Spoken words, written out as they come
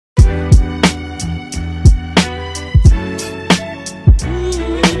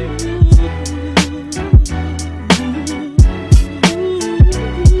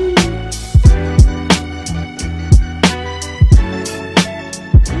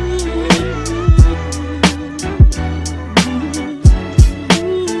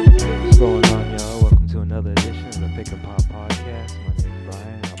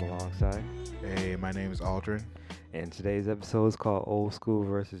Aldrin. And today's episode is called Old School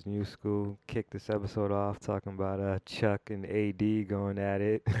versus New School. Kick this episode off talking about Chuck and AD going at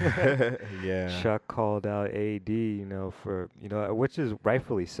it. Yeah. Chuck called out AD, for which is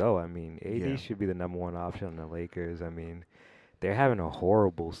rightfully so. I mean, Yeah. AD should be the number one option on the Lakers. I mean, they're having a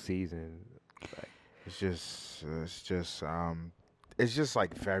horrible season. Like, It's just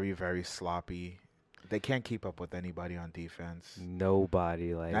like very, very sloppy. They can't keep up with anybody on defense.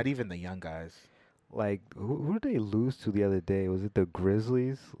 nobody Not even the young guys. who did they lose to the other day? Was it the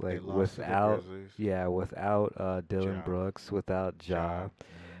Grizzlies? They Like lost to the without Grizzlies. without Dylan Ja. Brooks, without Ja. Ja.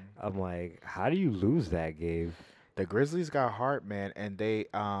 I'm like, how do you lose that game? The Grizzlies got heart, man, and they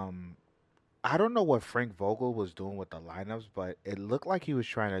I don't know what Frank Vogel was doing with the lineups, but it looked like he was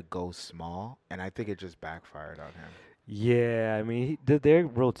trying to go small, and I think it just backfired on him. Yeah, I mean, their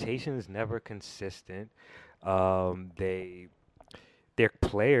rotation is never consistent. They their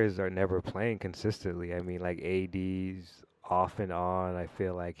players are never playing consistently. I mean, like AD's off and on. I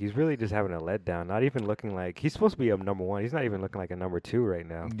feel like he's really just having a letdown. Not even looking like he's supposed to be a number one. He's not even looking like a number two right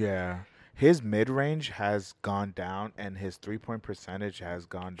now. Yeah. His mid range has gone down and his 3-point percentage has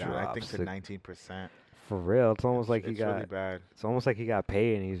gone down. I think Drops to it. 19%. For real, it's almost like he It's got. really bad. It's almost like he got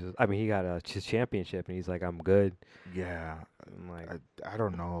paid, and he got a championship, and he's like, I'm good. Yeah. I'm like, I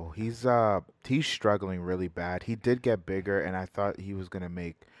don't know. He's struggling really bad. He did get bigger and I thought he was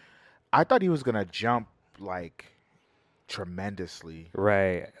gonna jump like tremendously.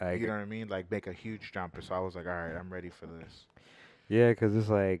 right, You know what I mean? Like make a huge jumper. So I was like, all right, I'm ready for this. yeah, because it's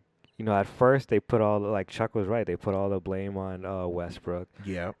like, at first they put like Chuck was right. They put all the blame on Westbrook,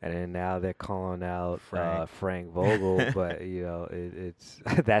 Yep. and then now they're calling out Frank. Frank Vogel. But it's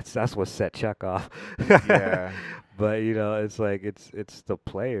that's what set Chuck off. Yeah. But it's like it's the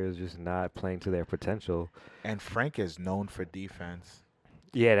players just not playing to their potential. And Frank is known for defense.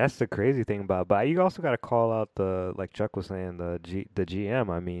 Yeah, that's the crazy thing about. But you also got to call out like Chuck was saying, the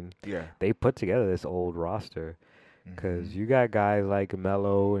GM. I mean, Yeah. they put together this old roster. Because Mhm. you got guys like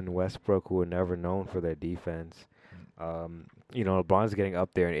Melo and Westbrook who are never known for their defense. LeBron's getting up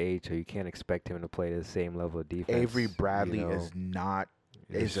there in age, so you can't expect him to play the same level of defense. Avery Bradley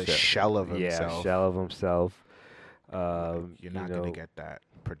is a she- shell of Yeah, himself. shell of himself. You're not gonna get that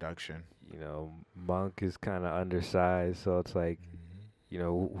production. Monk is kind of undersized, so it's like,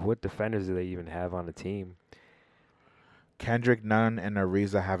 what defenders do they even have on the team? Kendrick Nunn and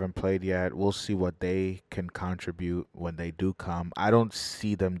Ariza haven't played yet. We'll see what they can contribute when they do come. I don't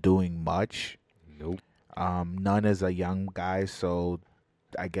see them doing much. Nope. Nunn is a young guy, so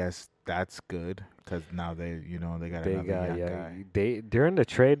I guess that's good because now they got They another got young guy. They during the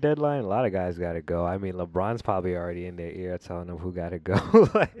trade deadline, a lot of guys got to go. I mean, LeBron's probably already in their ear telling them who got to go.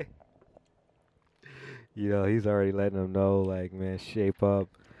 Like, he's already letting them know, like, man, shape up.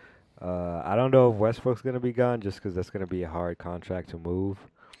 I don't know if Westbrook's gonna be gone, just because that's gonna be a hard contract to move.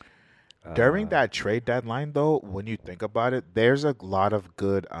 During that trade deadline, though, when you think about it, there's a lot of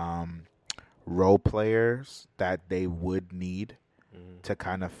good role players that they would need to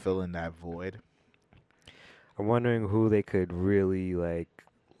kind of fill in that void. I'm wondering who they could really like.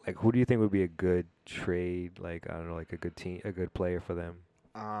 Who do you think would be a good trade? Like, I don't know, like a good team, a good player for them.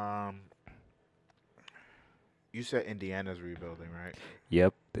 You said Indiana's rebuilding, right?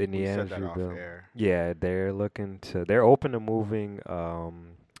 Yep, We Indiana's said that off rebuild. air. Yeah, they're open to moving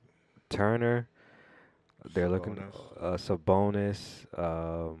Turner. They're looking Sabonis.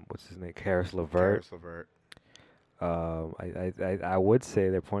 What's his name? Karis LeVert. Karis LeVert. I would say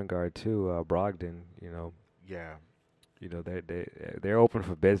their point guard too, Brogdon. Yeah. They're open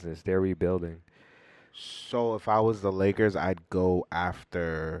for business. They're rebuilding. So if I was the Lakers, I'd go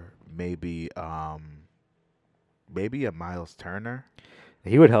after maybe a Miles Turner.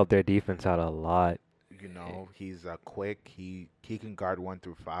 He would help their defense out a lot. He's quick. He can guard 1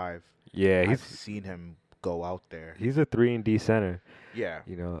 through 5. Yeah, I've seen him go out there. he's a 3-and-D center. Yeah.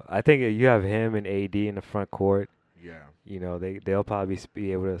 I think you have him and AD in the front court. Yeah. They'll probably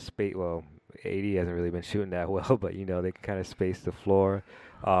be able to space. Well, AD hasn't really been shooting that well, but they can kind of space the floor,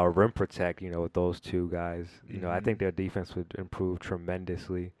 rim protect. With those two guys, I think their defense would improve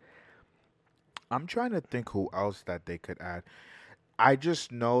tremendously. I'm trying to think who else that they could add. I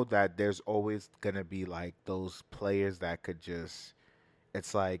just know that there's always gonna be like those players that could just.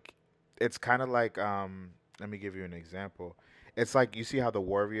 It's kind of like Let me give you an example. It's like you see how the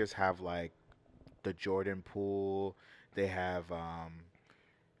Warriors have like the Jordan Poole. They have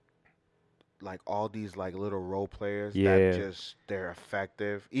like all these like little role players Yeah. that just they're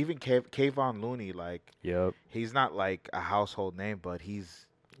effective. Even Kayvon Looney, like Yep. he's not like a household name, but he's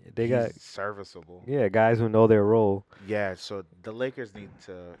They got serviceable. guys who know their role. Yeah, so the Lakers need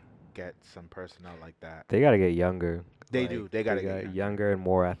to get some personnel like that. They got to get younger. They Like do. They they gotta get got younger. younger and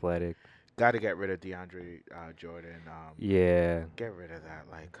more athletic. Got to get rid of DeAndre Jordan. Yeah, Get rid of that.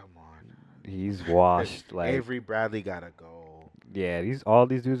 Like, come on. he's washed. Like, Avery Bradley gotta go. yeah, these all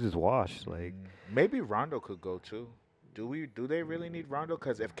these dudes is washed. Like, Maybe Rondo could go too. Do they really need Rondo?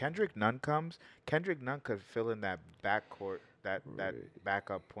 Because if Kendrick Nunn comes, Kendrick Nunn could fill in that backcourt, that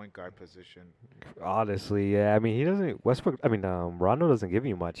backup point guard position. honestly, yeah. I mean, he doesn't. Westbrook. I mean, Rondo doesn't give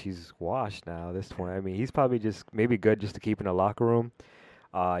you much. He's washed now at this point. I mean, he's probably just maybe good just to keep in the locker room.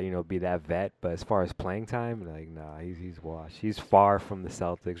 Be that vet. But as far as playing time, like, nah, he's washed. He's far from the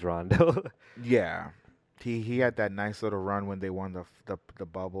Celtics, Rondo. Yeah, he had that nice little run when they won the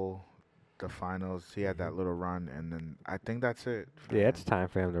bubble, the finals. He had that little run, and then I think that's it. for Yeah, him. it's time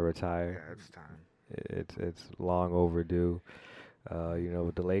for him to retire. Yeah, it's time. It's long overdue.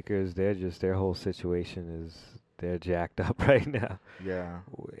 With the Lakers, their whole situation is they're jacked up right now. Yeah,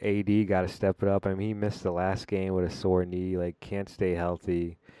 AD got to step it up. I mean, he missed the last game with a sore knee. Like, can't stay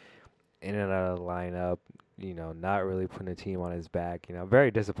healthy. In and out of the lineup. Not really putting the team on his back. I'm very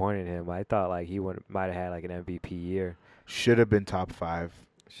disappointed in him. I thought like he might have had like an MVP year. should have been top 5.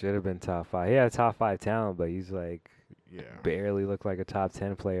 Should have been top 5. He had a top 5 talent, but he's like Yeah. barely look like a top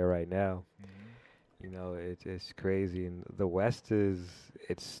 10 player right now. It's crazy. And the West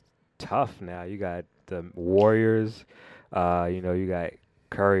it's tough now. You got the Warriors. You got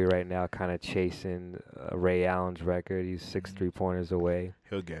Curry right now kind of chasing Ray Allen's record. He's 6 3-pointers away.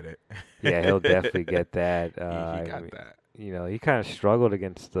 He'll get it. Yeah, he'll definitely get that. He got that. He kind of struggled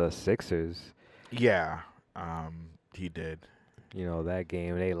against the Sixers. Yeah, he did. That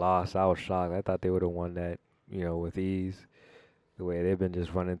game they lost. I was shocked. I thought they would have won that, with ease. The way they've been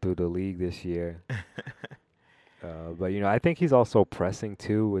just running through the league this year. But I think he's also pressing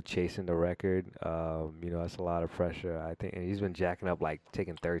too with chasing the record. That's a lot of pressure. I think, and he's been jacking up like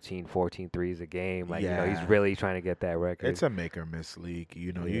taking 13, 14 threes a game. Like he's Yeah. really trying to get that record. It's a make or miss league.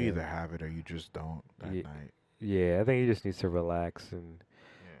 You Yeah. either have it or you just don't that Ye- night. Yeah, I think he just needs to relax and.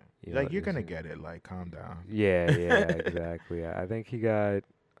 Like you're just- gonna get it. Like calm down. Yeah, exactly. I think he got.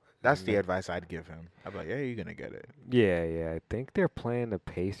 That's the advice I'd give him. I'm like, yeah, you're gonna get it. Yeah. I think they're playing the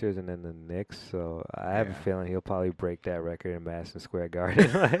Pacers and then the Knicks, so I have a Yeah. feeling he'll probably break that record in Madison Square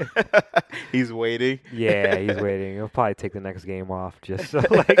Garden. He's waiting. Yeah, he's waiting. He'll probably take the next game off just so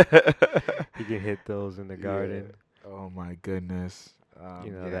like he can hit those in the Garden. Oh my goodness.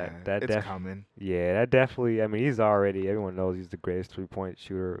 that it's def- coming. Yeah, that definitely. I mean, he's already. Everyone knows he's the greatest 3-point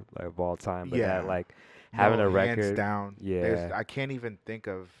shooter like, of all time. But Yeah. that like having No, a record. hands down. Yeah. I can't even think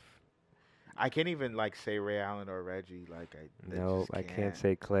of. I can't even like say Ray Allen or Reggie. Like No, just I can't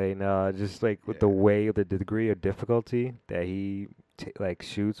say Clay. No, just like with the Yeah. way, the degree of difficulty that he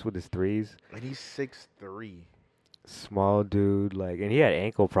shoots with his threes. And he's 6'3". Small dude, like, and he had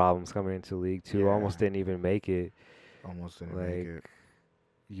ankle problems coming into the league too. Yeah. Almost didn't even make it. Almost didn't make Like, it.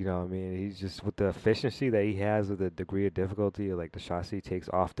 You know what I mean? He's just with the efficiency that he has with the degree of difficulty, like the shots he takes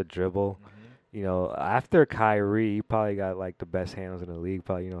off the dribble. After Kyrie, he probably got like the best handles in the league.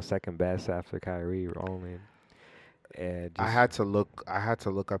 Probably second best after Kyrie only. And I had to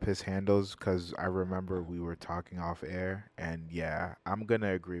look up his handles because I remember we were talking off air, and yeah, I'm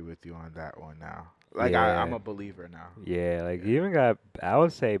gonna agree with you on that one now. Like I'm Yeah. a believer now. Yeah, like he even got, I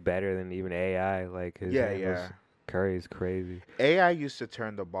would say, better than even AI. Like his Yeah, handles, yeah. Curry's crazy. AI used to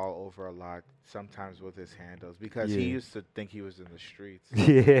turn the ball over a lot sometimes with his handles because he Yeah. used to think he was in the streets.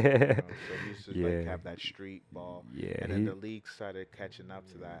 Yeah, So he used to Yeah. like have that street ball, yeah, and then the league started catching up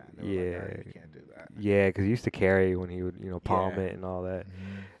to that. And they were like, all right, Yeah. you can't do that. yeah, because he used to carry when he would palm Yeah. it and all that.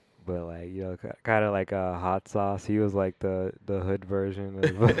 But like kind of like a hot sauce. He was like the hood version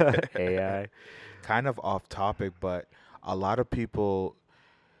of AI. Kind of off topic, but a lot of people.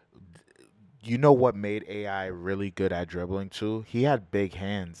 You know what made AI really good at dribbling too? He had big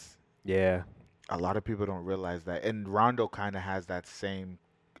hands. Yeah, A lot of people don't realize that, and Rondo kind of has that same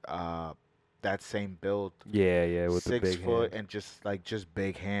build. yeah, with the 6 big foot hands. and just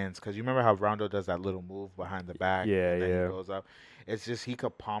big hands. Because you remember how Rondo does that little move behind the back. Yeah, and then yeah. He goes up. It's just he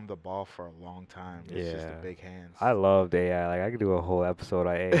could palm the ball for a long time. It's just the Yeah. big hands. I loved AI. Like I could do a whole episode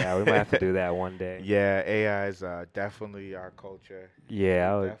on AI. We might have to do that one day. Yeah, AI is definitely our culture.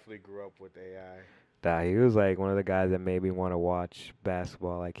 Yeah, I We would. definitely grew up with AI. Nah, he was like one of the guys that made me want to watch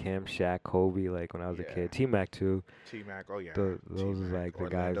basketball. Like him, Shaq, Kobe. Like when I was a Yeah. kid, T-Mac too. T-Mac, oh yeah. Those are T-Mac, like the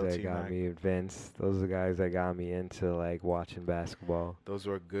guys Orlando that got T-Mac. me. Vince. Those are the guys that got me into like watching basketball. Those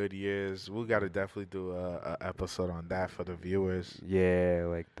were good years. We got to definitely do a episode on that for the viewers. Yeah,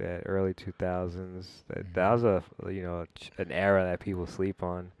 like that early 2000s. That Mhm. was an era that people sleep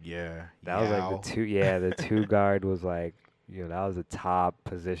on. Yeah. That was like Yao. the two. Yeah, the two guard was like that was a top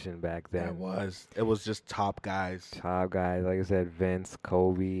position back That then. was. It was just top guys. Top guys, like I said, Vince,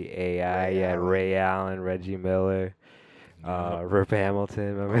 Kobe, AI. Ray You had Allen. Ray Allen, Reggie Miller, Yep. Rip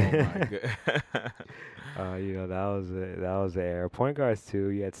Hamilton. I Oh my mean, god. that was the era. Point guards too.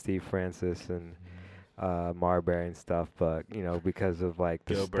 You had Steve Francis and Marbury and stuff, but because of like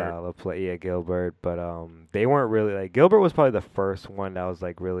the Gilbert. style of play, yeah, Gilbert. But they weren't really like Gilbert was probably the first one that was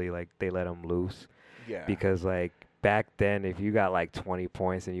like really like they let him loose Yeah. because like back then if you got like 20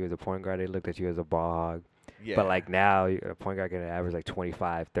 points and you was a point guard, they looked at you as a ball hog. Yeah. But like now, a point guard can average like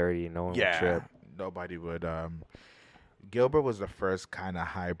 25, 30, and no one would yeah. trip. Nobody would. Gilbert was the first kind of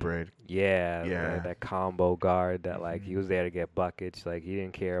hybrid. Yeah, Yeah. that combo guard that like he Mhm. was there to get buckets. Like he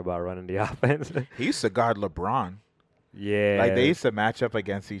didn't care about running the offense. He used to guard LeBron. Yeah, Like they used to match up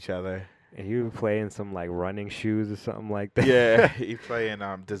against each other. and he would play in some like running shoes or something like that. Yeah, he played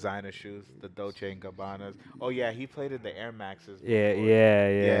in designer shoes, the Dolce and Gabbanas. Oh yeah, he played in the Air Maxes. yeah, Before. yeah,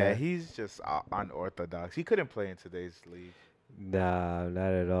 Yeah, yeah. he's just unorthodox. He couldn't play in today's league. Nah,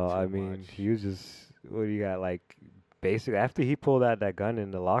 not at all. I Too mean, much. he was just what do you got like. Basically, after he pulled out that gun in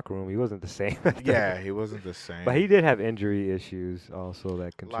the locker room, he wasn't the same. Yeah, he wasn't the same. But he did have injury issues also that a lot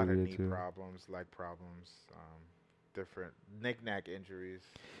of contributed knee to. problems, leg problems, different knick-knack injuries.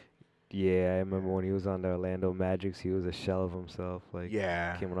 Yeah, I remember when he was on the Orlando Magics, he was a shell of himself. Like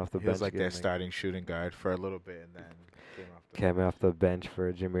Yeah, coming off the he bench, was like their getting, starting shooting guard for a little bit, and then came off the coming off the bench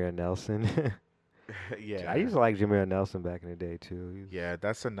for Jameer Nelson. yeah. I used to like Jameer Nelson back in the day too. He was Yeah,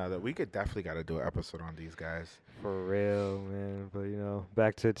 that's another. We could definitely got to do an episode on these guys. for real, man. But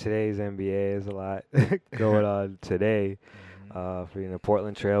back to today's NBA, is a lot going on today. For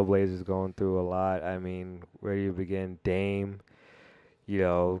Portland Trailblazers going through a lot. I mean, where do you begin? Dame.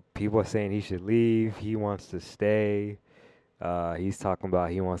 People are saying he should leave. He wants to stay. He's talking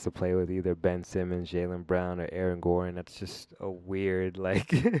about he wants to play with either Ben Simmons, Jalen Brown, or Aaron Gordon. That's just a weird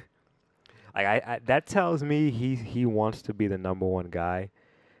like. I that tells me he wants to be the number one guy,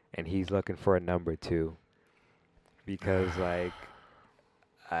 and he's looking for a number two. Because like,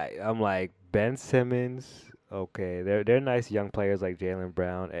 I'm like Ben Simmons. Okay, they're nice young players like Jalen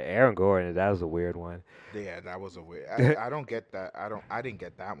Brown, Aaron Gordon. That was a weird one. Yeah, that was a weird. I don't get that. I didn't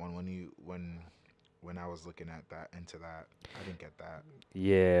get that one when I was looking at that into that. I didn't get that.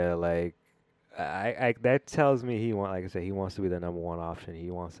 Yeah, like I that tells me like I said, he wants to be the number one option. He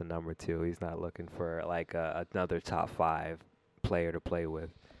wants the number two. He's not looking for like another top five player to play with.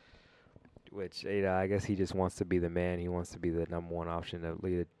 Which I guess he just wants to be the man. He wants to be the number one option to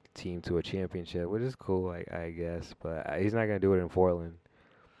lead a team to a championship, which is cool, I guess. But he's not gonna do it in Portland.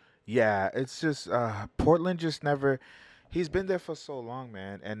 Yeah, it's just Portland just never. He's been there for so long,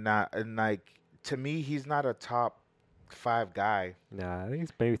 man, and like to me, he's not a top five guy. Nah, I think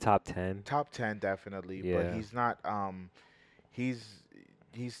he's maybe top 10. Top 10 definitely, but Yeah. he's not. He's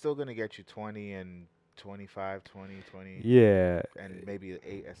he's still gonna get you 20 and 25, 20, 20, Yeah. and maybe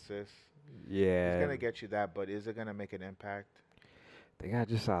 8 assists. Yeah. He's gonna get you that, but is it gonna make an impact? They got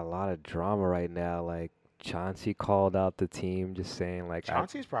just a lot of drama right now. Like Chauncey called out the team, just saying like,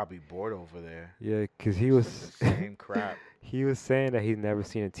 Chauncey's probably bored over there. yeah, because he It's was the same crap. he was saying that he's never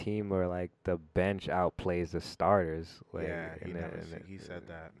seen a team where like the bench outplays the starters. Like, Yeah, he and never. and He said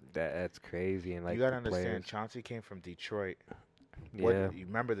that. that's crazy. And like You gotta the understand, players, Chauncey came from Detroit. yeah, You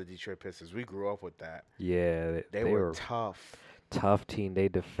remember the Detroit Pistons? We grew up with that. yeah, They were tough. tough team. They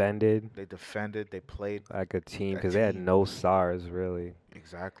defended They defended. They played like a team a because they had team. no stars really,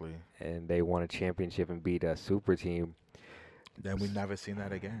 exactly. and they won a championship and beat a super team. Then we never seen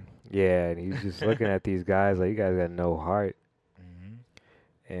that again. Yeah, and he's just looking at these guys like you guys got no heart.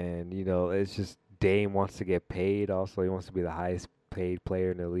 Hmm. And it's just Dame wants to get paid. Also, he wants to be the highest paid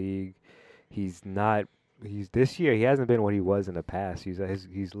player in the league. He's not. He's this year. He hasn't been what he was in the past. He's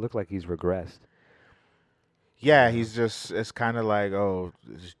looked like he's regressed. Yeah, he's just. It's kind of like, oh,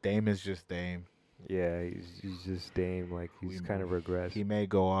 Dame is just Dame. Yeah, he's just Dame. Like he's We- kind of regressed. He may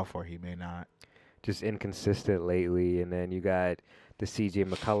go off or he may not. Just inconsistent lately. And then you got the C.J.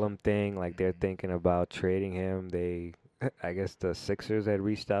 McCollum thing. Like they're thinking about trading him. I guess the Sixers had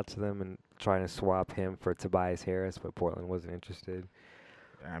reached out to them and trying to swap him for Tobias Harris, but Portland wasn't interested.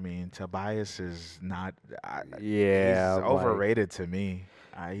 I mean, Tobias is not. Yeah, he's I'm like- overrated to me.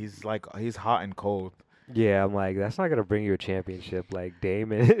 He's hot and cold. Yeah, I'm like, that's not gonna bring you a championship. Like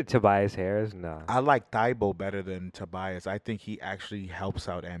Dame and Tobias Harris, nah. I like Thibault better than Tobias. I think he actually helps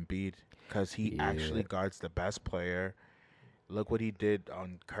out Embiid because he Yeah. actually guards the best player. Look what he did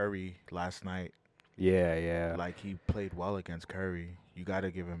on Curry last night. Yeah. Like he played well against Curry. You got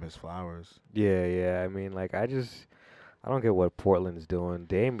to give him his flowers. Yeah. I mean, like, I don't get what Portland's doing.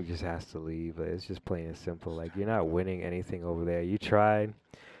 Dame just has to leave. Like, it's just plain and simple. Like you're not winning anything over there. You tried.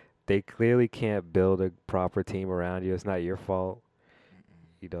 They clearly can't build a proper team around you. It's not your fault.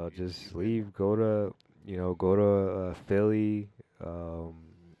 You know, just leave. Go to Philly. Um,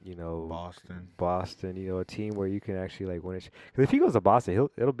 Boston. Boston. You know, a team where you can actually like win it. Because if he goes to Boston,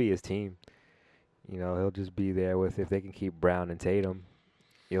 it'll be his team. You know, he'll just be there with if they can keep Brown and Tatum.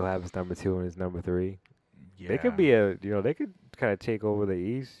 He'll have his number 2 and his number 3. They could Yeah, be they could kind of take over the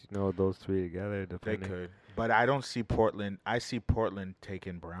East. You know, those 3 together. they Depending. could. But I don't see Portland. I see Portland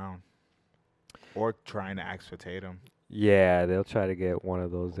taking Brown or trying to ask for Tatum. Yeah, they'll try to get one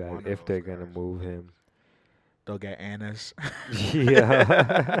of those guys One of if they're those gonna guys. move him. They'll get Annis.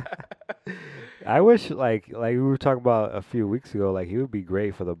 Yeah. I wish like we were talking about a few weeks ago, like he would be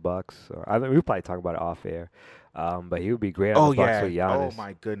great for the Bucks. Or I mean, we probably talk about it off air. But he would be great on Oh the Bucks yeah. with Oh Giannis.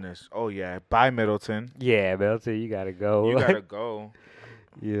 my goodness. Oh yeah. Bye Middleton. Yeah, Belton, you gotta go. You Like, gotta go.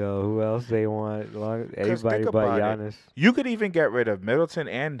 you know who else they want? Anybody think but about it. Giannis. You could even get rid of Middleton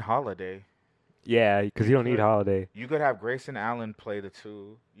and Holiday. Yeah, because you don't need could. Holiday. You could have Grayson Allen play the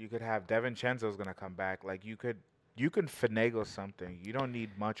 2. You could have Devin Chenzo's gonna come back. Like you can finagle something. You don't need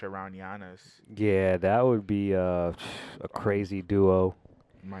much around Giannis. Yeah, that would be a crazy duo.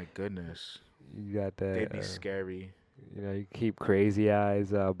 My goodness. You got that. They'd be scary. You know, you keep Crazy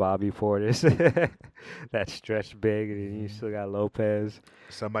Eyes, Bobby Portis, that stretch big, and then you still got Lopez.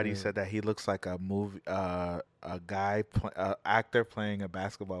 Somebody Yeah. said that he looks like a actor playing a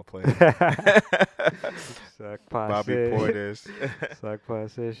basketball player. Suck Bobby Passe. Portis. Suck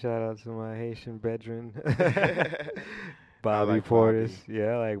Passe. Shout out to my Haitian brethren. I Bobby like Portis. Bobby.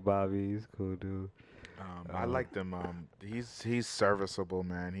 Yeah, I like Bobby. He's a cool dude. I like them. He's serviceable,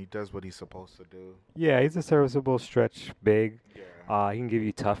 man. He does what he's supposed to do. Yeah, he's a serviceable stretch big. Yeah. He can give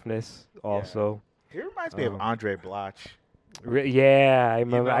you toughness also. He reminds me of Um, Andre Bloch. Yeah, I You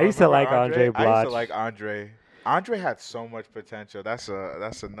remember. know, I used to like remember Andre I Bloch. used to like Andre. Andre had so much potential. That's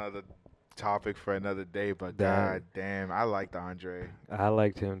another topic for another day. But That- god damn, I liked Andre. I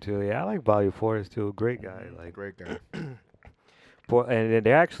liked him too. Yeah, I like Bobby Portis too. Great guy. Like, Great guy. and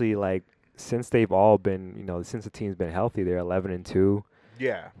they're actually like since they've all been, since the team's been healthy, they're 11-2.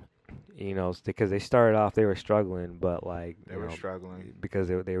 Yeah, Because they started off, they were struggling, but like they were struggling. because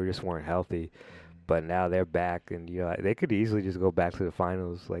they were just weren't healthy. But now they're back, and they could easily just go back to the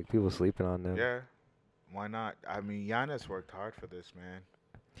finals. Like people sleeping on them. Yeah, why not? I mean, Giannis worked hard for this, man.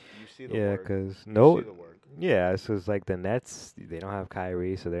 You see the Yeah, work. because You see the work. yeah, so it's like the Nets. They don't have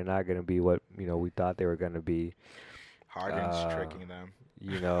Kyrie, so they're not gonna be what we thought they were gonna be. Harden's tricking them.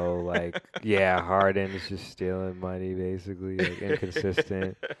 Harden is just stealing money, basically, like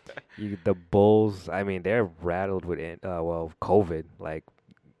inconsistent. The Bulls, I mean, they're rattled with COVID. Like,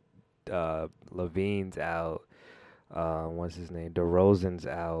 Levine's out. What's his name? DeRozan's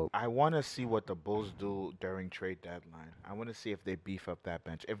out. I want to see what the Bulls do during trade deadline. I want to see if they beef up that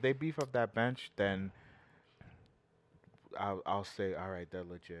bench. If they beef up that bench, then I'll say, all right, they're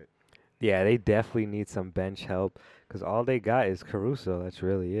legit. Yeah, they definitely need some bench help because all they got is Caruso. That's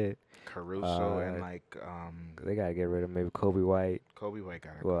really it. Caruso and They gotta get rid of maybe Kobe White. Kobe White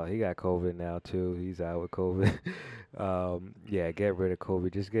got Well, he got COVID now too. He's out with COVID. Get rid of Kobe.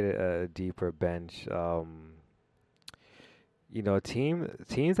 Just get a deeper bench.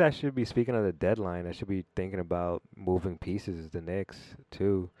 Teams that should be speaking of the deadline, that should be thinking about moving pieces is the Knicks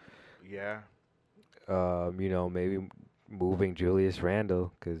too. Yeah. Maybe moving Julius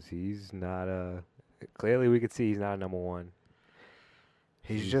Randle because he's not clearly we could see he's not a number 1.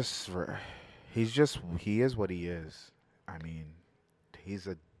 He is what he is. I mean, he's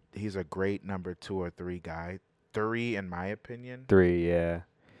a great number 2 or 3 guy. 3 in my opinion. 3, yeah.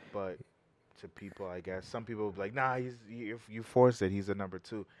 But to people, I guess some people will be like, nah, if you force it, he's a number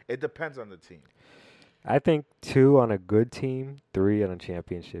 2. It depends on the team. I think 2 on a good team, 3 on a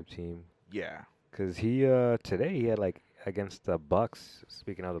championship team. Yeah. Cause he today he had like against the Bucks.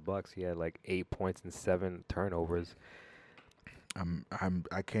 Speaking of the Bucks, he had like 8 points and 7 turnovers.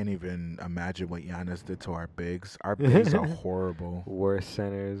 I can't even imagine what Giannis did to our bigs. Our bigs are horrible. Worst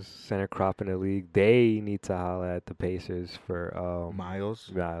center crop in the league. They need to holler at the Pacers for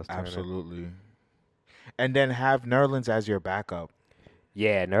Miles Turner. Absolutely. And then have Nerlens as your backup.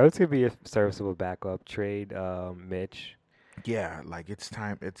 Yeah, Nerlens could be a serviceable backup. Trade Mitch. Yeah, like it's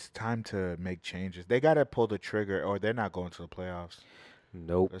time to make changes. They gotta pull the trigger, or they're not going to the playoffs.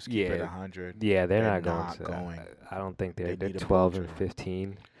 Nope. Let's keep it 100. Yeah, they're They're not not going. going. I don't think they're They need to pull 12 the and trigger.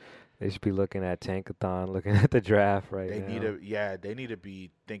 15. They should be looking at Tankathon, looking at the draft right They need now. to, they need to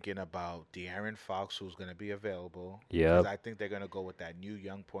be thinking about De'Aaron Fox, who's going to be available, because Yep. I think they're going to go with that new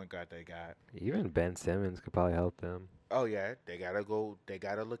young point guard they got. Even Ben Simmons could probably help them. Oh yeah, they gotta go. They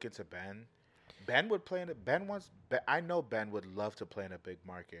gotta look into Ben. Ben would play in a, Ben wants. I know Ben would love to play in a big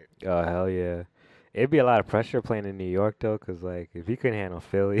market. Oh hell yeah! It'd be a lot of pressure playing in New York though, 'cause like if he couldn't handle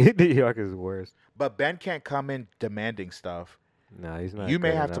Philly, New York is worse. But Ben can't come in demanding stuff. No, he's not You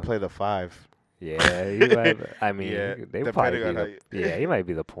may good have to enough. play the five. Yeah, he might. I mean, Yeah, they probably depending on how. yeah, he might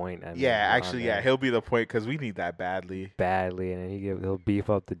be the point. I mean, Yeah, on actually, yeah, that he'll be the point because we need that badly. badly, and then he'll beef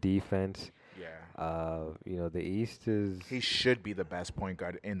up the defense. Yeah, The East is he should be the best point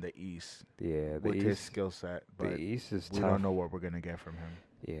guard in the East yeah, the with his East. skill set, The but East is we tough. don't know what we're gonna get from him.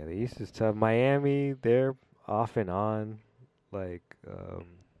 Yeah, the East is tough. Miami, they're off and on, like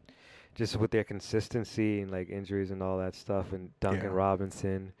just with their consistency and like injuries and all that stuff. And Duncan Yeah.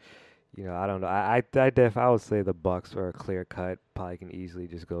 Robinson, I don't know. I would say the Bucks are a clear cut. Probably can easily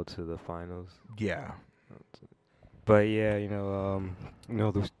just go to the finals. Yeah, But yeah,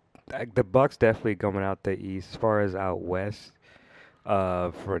 the Bucks definitely coming out the East. As far as out West,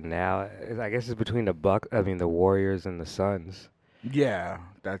 for now, I guess it's between the Warriors and the Suns. yeah,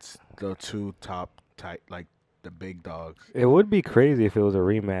 that's the two top tight, like the big dogs. It would be crazy if it was a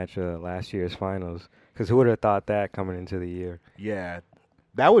rematch of last year's finals. Because who would have thought that coming into the year? Yeah,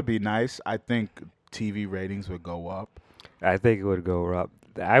 that would be nice. I think TV ratings would go up. I think it would go up.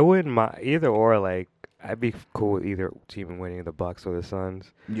 I wouldn't mind either or. Like I'd be cool with either team winning, the Bucks or the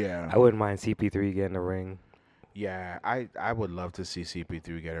Suns. Yeah, I wouldn't mind CP3 getting a ring. yeah. I would love to see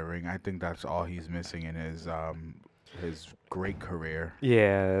CP3 get a ring. I think that's all he's missing in his great career.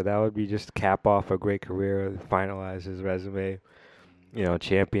 Yeah, that would be just cap off a great career, finalize his resume.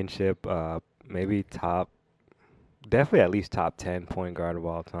 Championship. Maybe definitely at least top 10 point guard of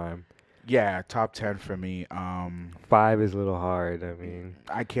all time. Yeah, top 10 for me. 5 is a little hard. I mean,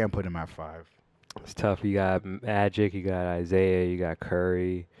 I can't put him at 5. it's tough. You got Magic, you got Isaiah, you got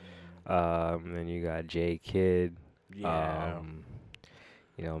Curry, then you got J Kidd. Yeah.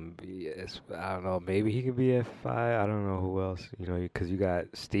 I don't know. Maybe he could be at 5. I don't know who else. Because you got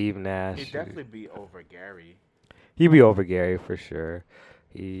Steve Nash. He'd definitely be over Gary. He'd be over Gary for sure.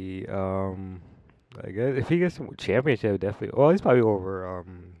 I guess if he gets a championship, definitely. Well, he's probably over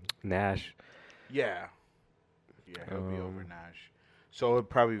Nash. Yeah. Yeah, he'll be over Um, Nash. So it'd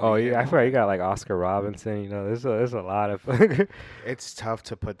probably be Oh yeah, I him. forgot you got like Oscar Robinson. There's a lot of. It's tough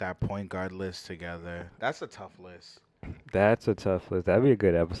to put that point guard list together. That's a tough list. That's a tough list. That'd be a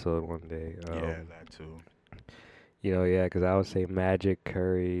good episode one day. Yeah, that too. Yeah, because I would say Magic,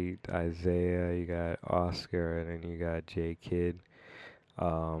 Curry, Isaiah. You got Oscar, and then you got J Kidd.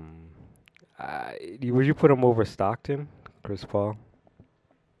 Would you put him over Stockton, Chris Paul?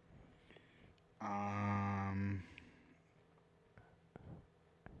 Um,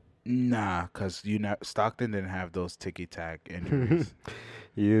 nah, cause Stockton didn't have those ticky tack injuries.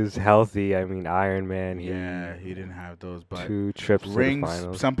 He was healthy. I mean, Iron Man. Yeah, he didn't have those, but 2 trips to the rings.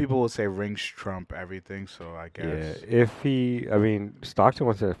 finals. Some people will say rings trump everything, so I Yeah, guess. Stockton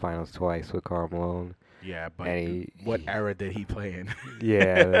went to the finals twice with Karl Malone. Yeah, but And what era did he play in?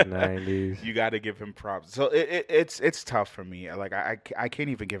 yeah, the 90s. You got to give him props. So it's tough for me. Like I can't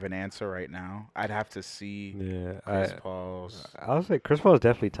even give an answer right now. I'd have to see Yeah, Chris Paul's. I'll say Chris Paul is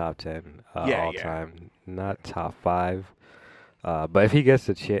definitely top 10 Yeah, all yeah. time, not top 5. But if he gets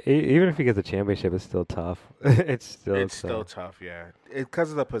even if he gets a championship, it's still tough. It's still Still tough, yeah. Because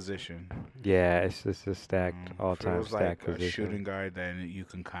of the position. yeah, it's just a stacked If all it time was like stacked a position. shooting guard, then you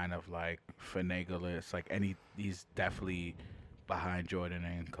can kind of like finagle it. It's like he's definitely behind Jordan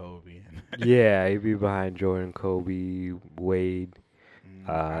and Kobe. Yeah, he'd be behind Jordan, Kobe, Wade.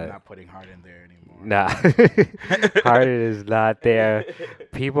 I'm not putting Harden there anymore. Nah, Harden is not there.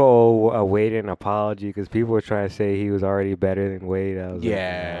 People owe Wade an apology because people were trying to say he was already better than Wade. I was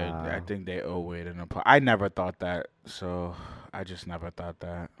Yeah, like, nah. I think they owe Wade an apology. I never thought that, so I just never thought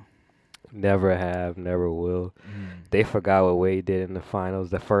that. Never have, never will. They forgot what Wade did in the finals,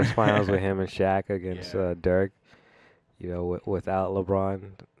 the first finals with him and Shaq against Yeah. Dirk. Without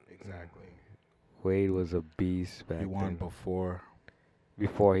LeBron, Exactly. Wade was a beast back He won then. before.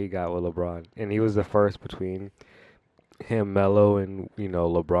 He got with LeBron, and he was the first between him, Melo, and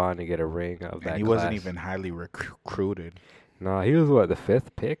LeBron to get a ring of that. And he wasn't class. even highly recruited. No, he was the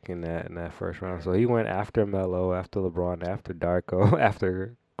 5th pick in that first round. So he went after Melo, after LeBron, after Darko,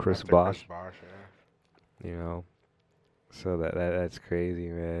 after Chris After Bosh. Chris Bosh, yeah. So that's crazy,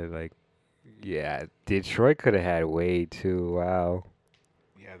 man. Like, yeah, Detroit could have had Wade too. Wow.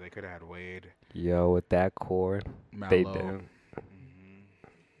 Yeah, they could have had Wade, With that core, they Melo. did.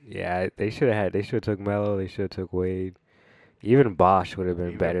 Yeah, they should have took Melo. They should have took Wade. Even Bosch would have been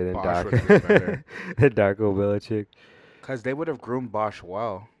Even better than Bosch would have been better. than Darko Milicic. Because they would have groomed Bosch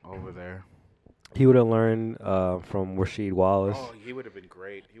well over there. He would have learned from Rasheed Wallace. Oh, he would have been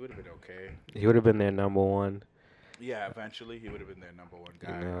great. He would have been okay. He would have been their number one. Yeah, eventually he would have been their number one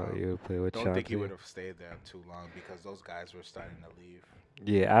guy. You know, he would play with Don't Chauncey. think he would have stayed there too long because those guys were starting to leave.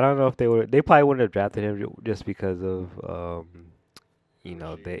 Yeah, I don't know if they would. They probably wouldn't have drafted him just because of,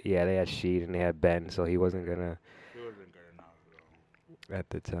 Rasheed. they had Sheed and they had Ben, so he wasn't gonna He would have been good enough at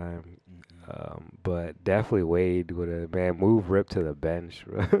the time. though. But definitely Wade would have move Rip to the bench.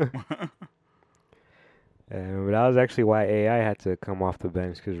 And that was actually why AI had to come off the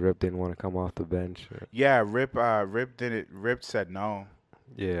bench because Rip didn't want to come off the bench. Yeah, Rip didn't. Rip said no.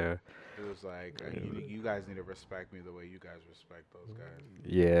 Yeah. It was like you guys need to respect me the way you guys respect those guys.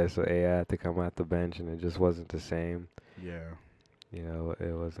 Yeah, so AI had to come off the bench, and it just wasn't the same. Yeah. You know,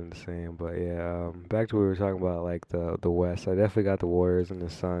 it wasn't the same. But yeah, back to what we were talking about, like the West. I definitely got the Warriors and the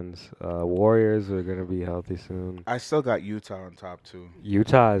Suns. Warriors are gonna be healthy soon. I still got Utah on top too.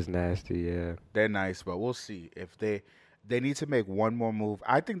 Utah is nasty. Yeah. They're nice, but we'll see if they need to make one more move.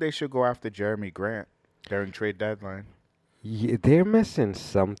 I think they should go after Jeremy Grant during trade deadline. Yeah, they're missing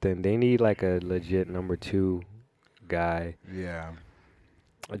something. They need like a legit number 2 guy. Yeah.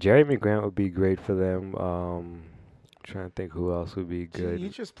 Jeremy Grant would be great for them. Trying to think who else would be good. He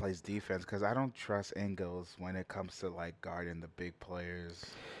just plays defense because I don't trust Ingles when it comes to like guarding the big players.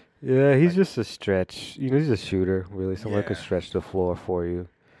 Yeah, he's Like- just a stretch. You know, he's a shooter. Really, someone could Yeah. stretch the floor for you.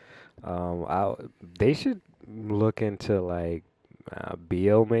 They should look into like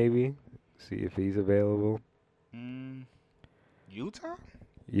Beal maybe. See if he's available. Utah?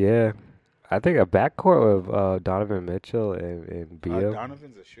 Yeah, I think a backcourt of Donovan Mitchell and Beal.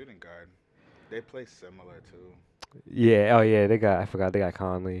 Donovan's a shooting guard. They play similar too. Yeah. Oh yeah. I forgot. They got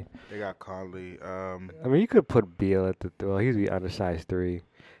Conley. They got Conley. I mean, you could put Beal at the well. He's the undersized 3,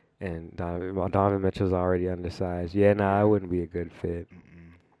 and Donovan Mitchell's already undersized. Yeah. Nah, it wouldn't be a good fit.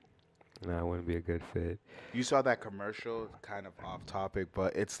 No, it wouldn't be a good fit. You saw that commercial, kind of off topic,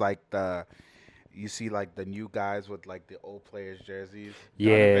 but it's like you see like the new guys with like the old players' jerseys.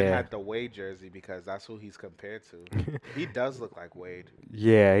 Donovan Yeah. had the Wade jersey because that's who he's compared to. He does look like Wade.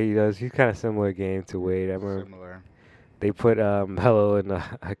 Yeah, he does. He's kind of similar game to Wade. I remember Similar. they put Melo in the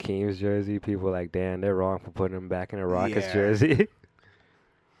Hakeem's jersey. People were like, damn, they're wrong for putting him back in a Rockets Yeah. jersey.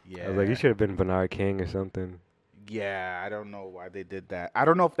 Yeah. I was like, he should have been Bernard King or something. Yeah, I don't know why they did that. I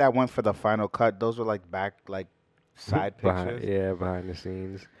don't know if that went for the final cut. Those were like side pictures. Behind the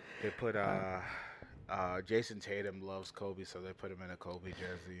scenes. They put Jason Tatum loves Kobe, so they put him in a Kobe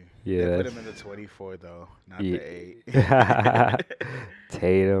jersey. Yeah, They put that's- him in the 24 though, not Yeah. the 8.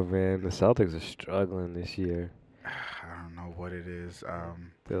 Tatum, man, the Celtics are struggling this year. I don't know what it is.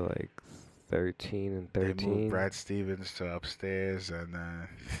 They're like 13 and They moved 13. Brad Stevens to upstairs, and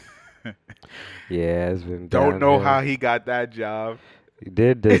Yeah, it's been don't know downhill. how he got that job. He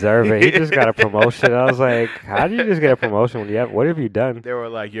did deserve it. He just got a promotion. I was like, how do you just get a promotion when you have? What have you done? They were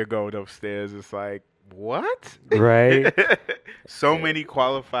like, "You're going upstairs." It's like, what? Right? So many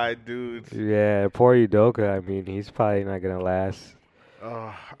qualified dudes. Yeah, poor Udoka. I mean, he's probably not gonna last.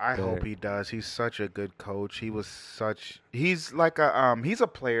 Oh, I hope But- he does. He's such a good coach. He's like he's a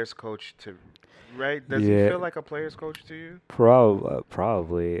player's coach to, right? Does he Yeah. feel like a player's coach to you?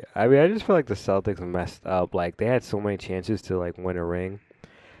 Probably. I mean, I just feel like the Celtics messed up. Like they had so many chances to like win a ring.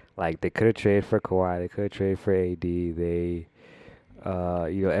 Like they could have traded for Kawhi. They could have traded for AD. They,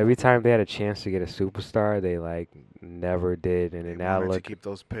 every time they had a chance to get a superstar, they like never did. And They then now wanted to look, keep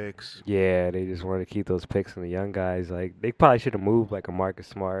those picks. yeah, they just wanted to keep those picks and the young guys. Like they probably should have moved like a Marcus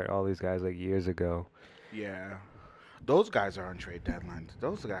Smart, all these guys like years ago. Yeah, those guys are on trade deadlines.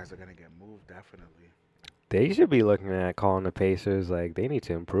 Those guys are gonna get moved definitely. They should be looking at calling the Pacers. Like they need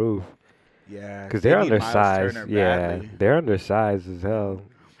to improve Yeah, because they they're need Miles undersized. Turner Yeah, badly. they're undersized as hell.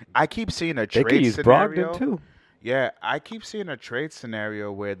 I keep seeing a They trade could use scenario. Brogdon too. Yeah, I keep seeing a trade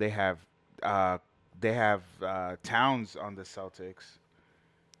scenario where they have Towns on the Celtics.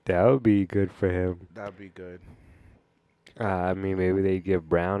 That would be good for him. That'd be good. I mean, maybe they give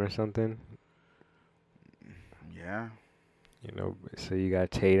Brown or something. Yeah. So you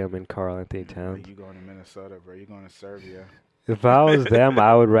got Tatum and Karl Anthony Towns. You going to Minnesota, bro? You going to Serbia? If I was them,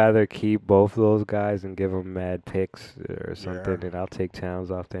 I would rather keep both of those guys and give them mad picks or something, Yeah. and I'll take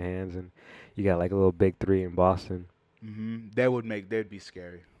Towns off their hands. And you got like a little big 3 in Boston. They'd be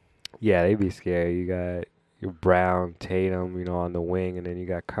scary. Yeah, they'd be scary. You got your Brown, Tatum, on the wing, and then you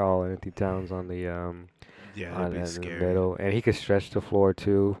got Karl Anthony Towns on the Yeah, on they'd be in scary. the middle, and he could stretch the floor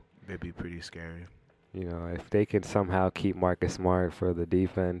too. They'd be pretty scary. You know, if they can somehow keep Marcus Smart for the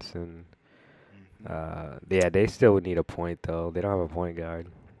defense, and Hmm. yeah, they still would need a point though. They don't have a point guard.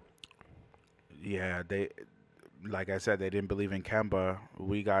 Yeah, they like I said, they didn't believe in Kemba.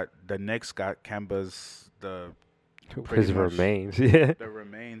 We got the Knicks got Kemba's the pretty His much remains, yeah. the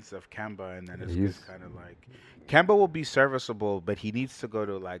remains of Kemba, and then it's He's kind of like Kemba will be serviceable, but he needs to go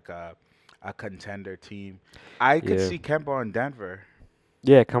to like a contender team. I could yeah, see Kemba in Denver.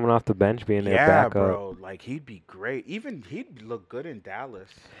 yeah, coming off the bench, being their Yeah, backup. bro, like he'd be great. Even he'd look good in Dallas.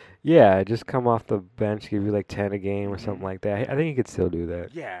 Yeah, just come off the bench, give you like 10 a game or something Hmm. like that. I think he could still do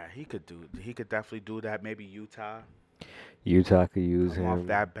that. Yeah, he could do. He could definitely do that. Maybe Utah Utah could use come off him.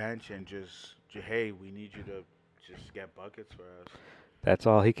 that bench and just hey, we need you to just get buckets for us. That's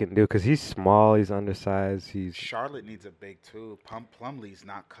all he can do because he's small, he's undersized, he's Charlotte needs a big too. Plumlee's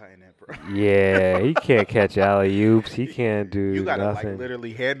not cutting it, bro. yeah, he can't catch alley oops. He can't You do gotta like nothing.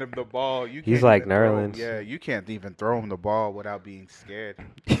 literally hand him the ball. You He's can't like even throw. Nerlens. Yeah, you can't even throw him the ball without being scared.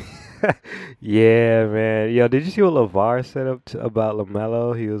 Yeah, man. Yo, did you see what LeVar said about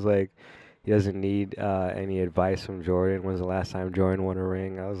LaMelo? He was like, he doesn't need any advice from Jordan. When's the last time Jordan won a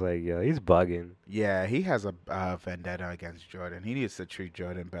ring? I was like, yo, he's bugging. Yeah, he has a vendetta against Jordan. He needs to treat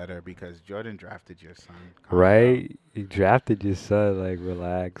Jordan better because Jordan drafted your son. Calm down. Right? He drafted your son. Like,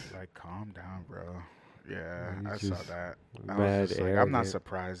 relax. Like, calm down, bro. Yeah, I He's saw just that. I was mad just like, I'm not arrogant.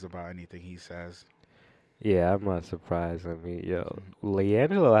 surprised about anything he says. Yeah, I'm not surprised. I mean, yo, Mhm.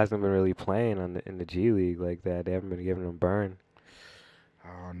 LiAngelo hasn't been really playing in the G League like that. They haven't been giving him burn.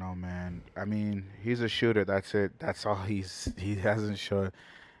 Oh no, man. I mean, he's a shooter. That's it. That's all he hasn't shown.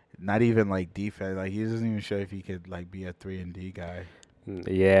 Not even like defense. Like he doesn't even show if he could like be a 3-and-D guy.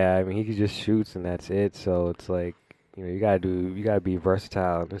 Yeah, I mean, he just shoots and that's it. So it's like, you know, you gotta be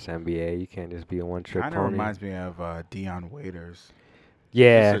versatile in this NBA. You can't just be a one trick Kind of pony. reminds me of Dion Waiters.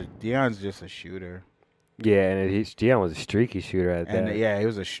 Yeah, Dion's just a shooter, yeah, and Gian was a streaky shooter at and that. yeah, he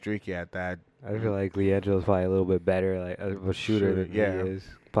was a streaky at that. I feel like LiAngelo's probably a little bit better, like of a shooter Shooter, than he yeah. is.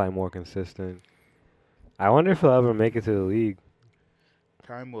 Probably more consistent. I wonder if he'll ever make it to the league.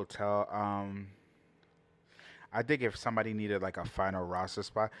 Time will tell. I think if somebody needed like a final roster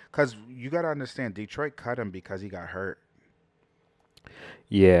spot, because you gotta understand, Detroit cut him because he got hurt. That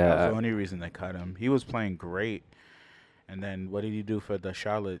was the Yeah, only reason they cut him. He was playing great, and then what did he do for the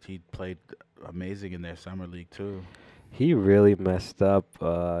Charlotte? He played amazing in their summer league too. he really messed up.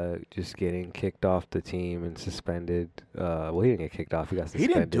 Just getting kicked off the team and suspended. Well, he didn't get kicked off. He got He didn't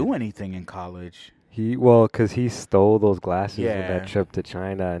suspended. do anything in college. Cause he stole those glasses on that Yeah. trip to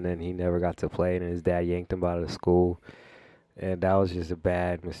China, and then he never got to play, and his dad yanked him out of the school, and that was just a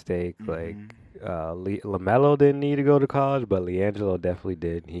bad mistake. Like, Hmm. Lamelo didn't need to go to college, but LiAngelo definitely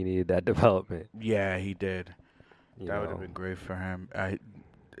did. He needed that development, Yeah, he did. you That would have know. been great for him.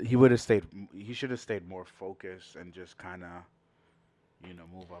 He would have stayed. He should have stayed more focused and just kind of,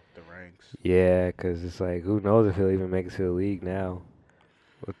 move up the ranks. Yeah, cause it's like, who knows if he'll even make it to the league now?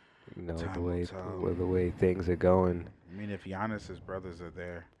 With, you know, Time will tell. the way things are going. I mean, if Giannis's brothers are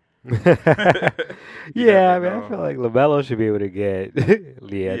there, you Yeah, never I mean, I know. feel like Lamelo should be able to get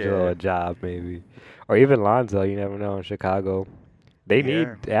LiAngelo Yeah, a job, maybe, or even Lonzo. You never know in Chicago. yeah, They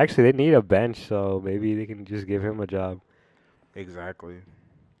need a bench, so maybe they can just give him a job. exactly.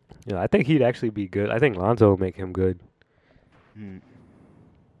 You know, I think he'd actually be good. I think Lonzo will make him good. Mm.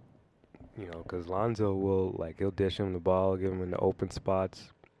 You know, because Lonzo will he'll dish him the ball, give him in the open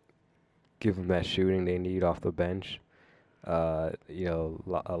spots, give him that shooting they need off the bench.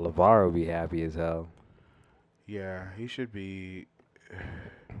 LeVar will be happy as hell. Yeah, he should be.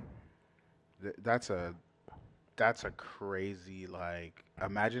 That's a crazy like.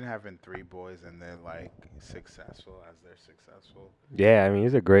 Imagine having three boys and they're like successful as they're successful. Yeah, I mean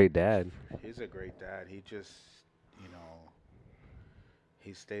he's a great dad. He's a great dad. He just, you know,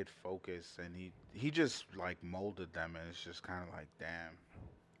 he stayed focused and he just like molded them and it's just kind of like damn.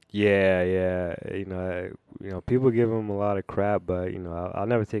 Yeah, yeah. People give him a lot of crap, but I'll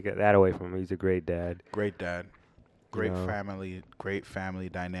never take that away from him. He's a great dad. Great dad. You Great know. family, great family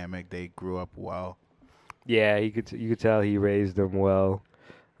dynamic. They grew up well. Yeah, you could tell he raised them well.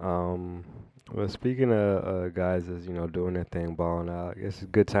 Um, well, speaking of guys that's doing their thing, balling out, I guess it's a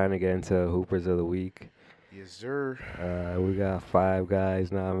good time to get into Hoopers of the Week. Yes, sir. We got 5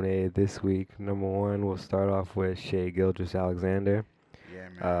 guys nominated this week. Number 1, we'll start off with Shea Gilgeous-Alexander. Yeah,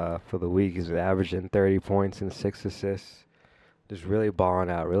 man. For the week, he's averaging 30 points and 6 assists. Just really balling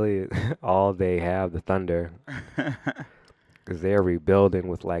out. Really, all they have, the Thunder, because they're rebuilding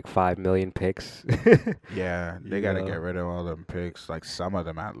with like 5 million picks. Yeah, they You got to know. get rid of all them picks, like some of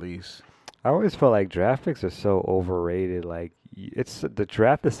them at least. I always felt like draft picks are so overrated. Like it's the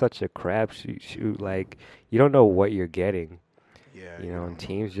draft is such a crapshoot. Like you don't know what you're getting. Yeah, You you know, and don't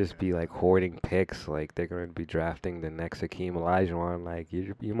know what teams you're just getting be at like all. hoarding picks. Like they're going to be drafting the next Hakeem Olajuwon. Like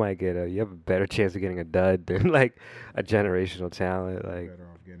you might get you have a better chance of getting a dud than like a generational talent. You're Like better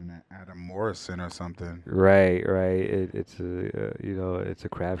off getting an Adam Morrison or something. right. It's a it's a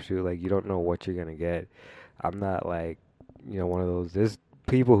crapshoot. Like you don't know what you're gonna get. I'm not like one of those. There's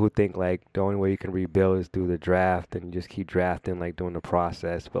people who think like the only way you can rebuild is through the draft and you just keep drafting like doing the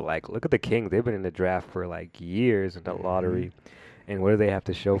process. But like look at the Kings. They've been in the draft for like years in the Hmm. lottery, and what do they have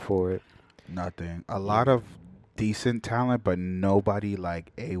to show for it? Nothing. A You lot know, of decent talent, but nobody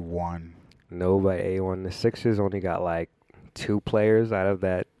like A1. nobody A1. The Sixers only got like two players out of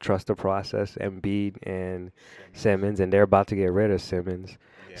that trust the process, Embiid and Simmons. Simmons, and they're about to get rid of Simmons.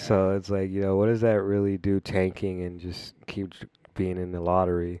 Yeah, So it's like, what does that really do tanking and just keep being in the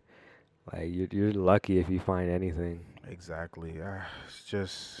lottery? Like you're lucky if you find anything. exactly. It's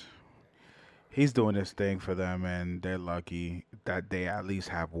just he's doing this thing for them, and they're lucky that they at least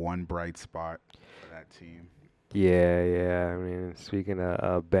have one bright spot for that team. Yeah. I mean, speaking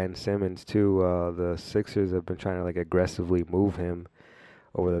of Ben Simmons too, the Sixers have been trying to like aggressively move him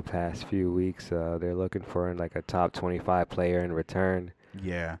over the past few weeks. They're looking for like a top 25 player in return.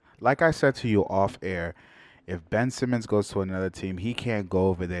 Yeah, like I said to you off air, if Ben Simmons goes to another team, he can't go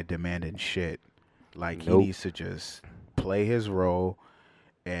over there demanding shit. Like he Nope. needs to just play his role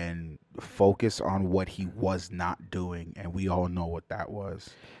and focus on what he was not doing, and we all know what that was,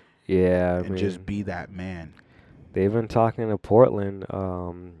 Yeah, I and just mean, be that man. they've been talking to Portland.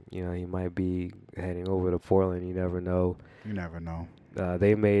 He might be heading over to Portland. You never know. You never know.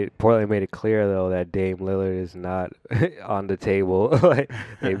 Portland made it clear though that Dame Lillard is not on the table. Like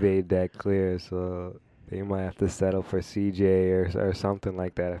they made that clear, so they might have to settle for CJ or something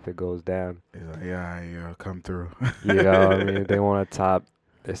like that if it goes down. He's like, yeah, come through. I mean, if they want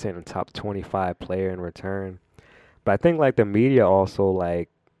they're saying a top 25 player in return. But I think like the media also like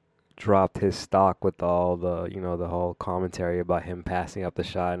dropped his stock with all the whole commentary about him passing up the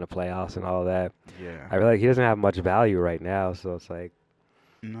shot in the playoffs and all that. Yeah. I feel like he doesn't have much value right now, so it's like,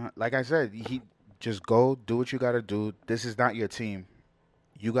 Not, like I said, he just go do what you got to do. This is not your team.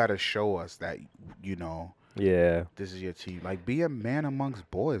 You got to show us that you know yeah, this is your team. Like be a man amongst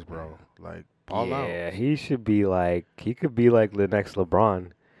boys, bro. Like ball out. yeah, he could be like the next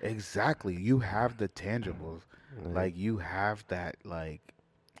LeBron. Exactly. You have the tangibles. Like, Like you have that like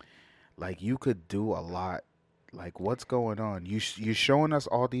you could do a lot. Like what's going on? You showing us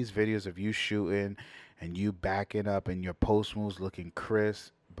all these videos of you shooting and you backing up and your post moves looking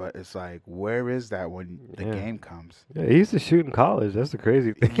crisp, but it's like where is that when the yeah, game comes? yeah, he used to shoot in college. That's the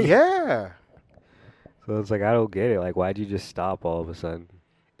crazy thing. Yeah. So it's like I don't get it. Like, why'd you just stop all of a sudden?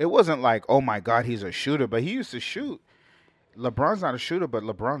 It wasn't like, "Oh my god, he's a shooter," but he used to shoot. LeBron's not a shooter, but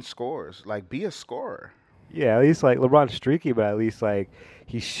LeBron scores. Like be a scorer. Yeah, at least like LeBron's streaky, but at least like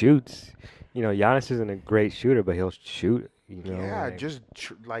he shoots. Giannis isn't a great shooter, but he'll shoot. Yeah, Like just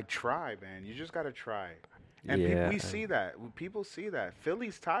like try, man. You just gotta try. And yeah, we see that. People see that.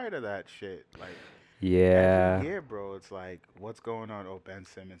 Philly's tired of that shit. Like every yeah, year, bro. It's like, what's going on? Oh, Ben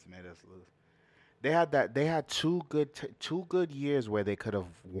Simmons made us lose. They had that. They had two good years where they could have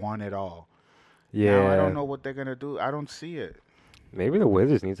won it all. Now I don't yeah. know what they're gonna do. I don't see it. Maybe the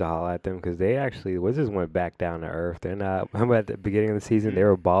Wizards need to holler at them because the Wizards went back down to earth. They're not. Remember at the beginning of the season they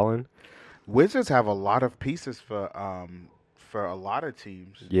were balling. Wizards have a lot of pieces for a lot of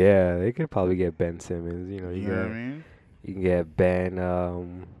teams. Yeah, they could probably get Ben Simmons. You know what I mean? You can get Ben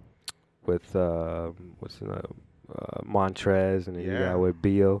with what's the Montrez, and then you got Yeah. with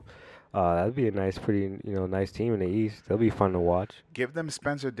Beal. That'd be a nice team in the East. They'll be fun to watch. Give them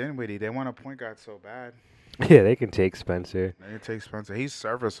Spencer Dinwiddie. They want a point guard so bad. Yeah, they can take Spencer. They take Spencer. He's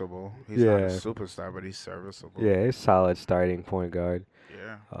serviceable. He's not a Yeah, superstar, but he's serviceable. yeah, he's solid starting point guard.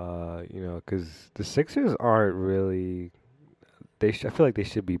 Yeah. Because the Sixers aren't really. I feel like they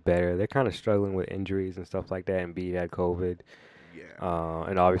should be better. They're kind of struggling with injuries and stuff like that. Embiid had COVID, Yeah.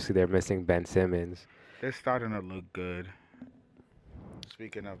 and obviously they're missing Ben Simmons. They're starting to look good.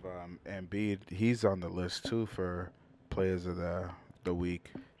 Speaking of Embiid, he's on the list too for players of the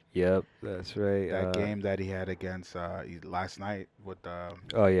week. Yep, that's right. That game that he had against last night with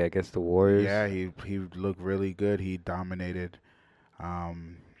Oh yeah, against the Warriors. yeah, he looked really good. He dominated,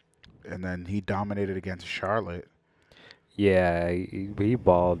 um, and then he dominated against Charlotte. Yeah, he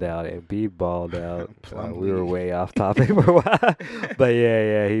balled out and B balled out. We were Plumlee. way off topic for a while, but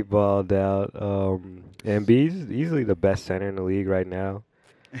yeah, he balled out. And B's easily the best center in the league right now.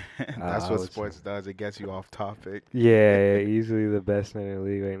 That's I what would say. sports does. It gets you off topic. Yeah, easily the best center in the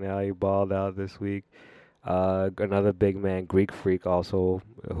league right now. He balled out this week. Another big man, Greek Freak, also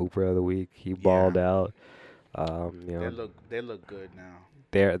a Hooper of the week. He Yeah, balled out. You they know, look good now.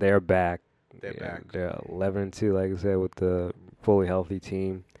 they're back. They're Yeah, back. they're 11-2, like I said, with the fully healthy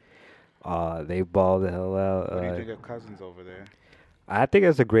team. They balled the hell out. What do you think of Cousins over there? I think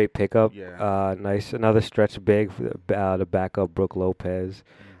it's a great pickup. Yeah. Nice, another stretch big for the backup Brook Lopez.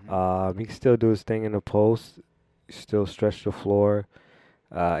 Hmm. He can still do his thing in the post, still stretch the floor.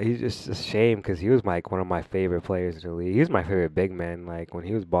 He's just a shame because he was like one of my favorite players in the league. He was my favorite big man. Like when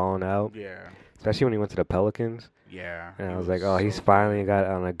he was balling out, Yeah. especially when he went to the Pelicans, Yeah. and He I was was like, oh, so he's good. finally got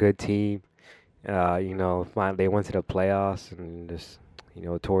on a good team. They went to the playoffs and just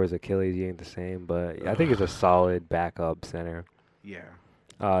tore his Achilles. He ain't the same, but I think he's a solid backup center, Yeah.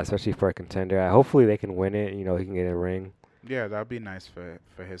 especially for a contender. Hopefully they can win it. He can get a ring. Yeah, that'd be nice for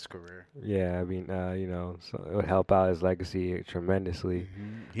his career. Yeah, I mean, so it would help out his legacy tremendously.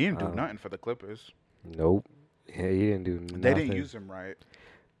 He didn't do Um, nothing for the Clippers. Nope. Yeah, he didn't do They didn't nothing. use him right.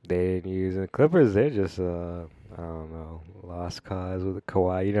 They didn't use it. Clippers. They're just I don't know, lost cause with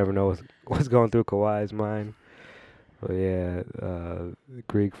Kawhi. You never know what's going through Kawhi's mind. But yeah,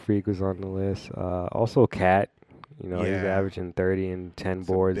 Greek Freak was on the list. Also, Cat. He's Yeah. averaging 30 and 10 It's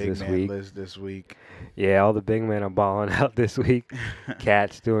a boards big this man week. list this week. Yeah, all the big men are balling out this week.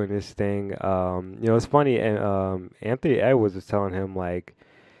 Cat's doing his thing. It's funny, and Anthony Edwards was telling him like,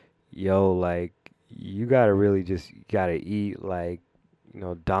 "Yo, like you gotta really just gotta eat, like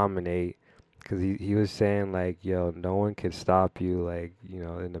dominate." Because he was saying like, "Yo, no one can stop you, like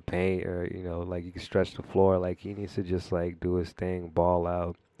in the paint or like you can stretch the floor. Like he needs to just like do his thing, ball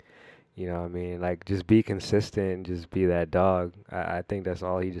out." You know what I mean? Like just be consistent and just be that dog. I think that's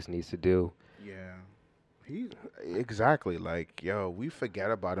all he just needs to do. Yeah. He exactly like yo. We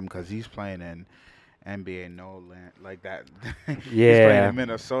forget about him because he's playing in NBA no land like that. He's playing Yeah, in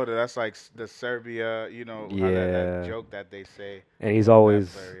Minnesota. That's like the Serbia. How that yeah. joke that they say And he's of that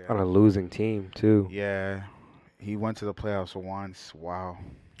always player. on a losing team too. Yeah. He went to the playoffs once. Wow.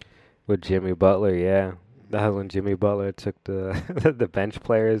 With Jimmy Butler, yeah. That was when Jimmy Butler took the the bench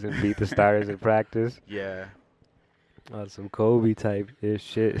players and beat the starters in practice. Yeah. Some Kobe type ish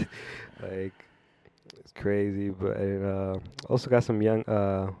shit. Like it's crazy. But also got some young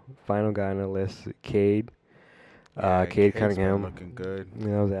final guy on the list, Cade. Yeah. Cade Cade's been Cunningham. looking good.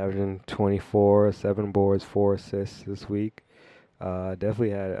 Was averaging 24, 7 boards, 4 assists this week.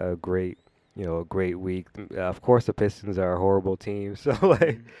 Definitely had a great week. Of course, the Pistons are a horrible team, so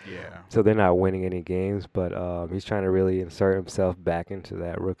Yeah. so they're not winning any games. But he's trying to really insert himself back into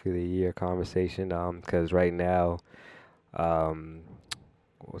that Rookie of the Year conversation. Because right now, um,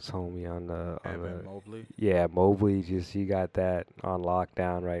 what's homie on the Evan Mobley. yeah, Mobley he got that on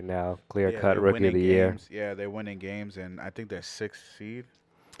lockdown right now. Clear Yeah, cut they're Rookie of winning the Year. games. Yeah, they're winning games, and I think they're sixth seed.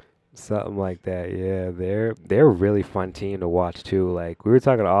 Something like that, yeah. They're a really fun team to watch too. Like we were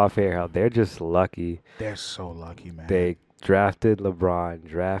talking off air, how they're just lucky. They're so lucky, man. They drafted LeBron,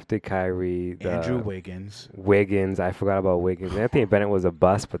 drafted Kyrie, Andrew Wiggins. Wiggins. I forgot about Wiggins. Anthony Bennett was a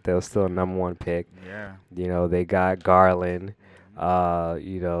bust, but they were still a #1 pick. Yeah. They got Garland.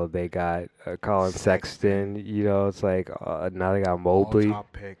 They got Colin Sexton. It's like now they got Mobley. All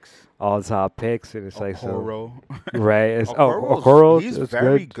top picks. All top picks, and it's like so. Okoro. Right. It's Okoro's- he's it's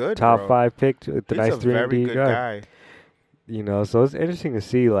very good, Top bro. 5 pick. The He's nice a 3 and very D good guard. guy. So it's interesting to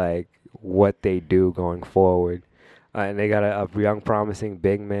see like what they do going forward. And they got a young, promising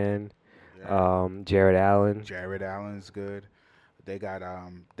big man, Yeah. Jared Allen. Jared Allen's good. They got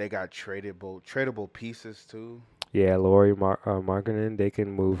tradable pieces too. Yeah, Laurie Markkinen. They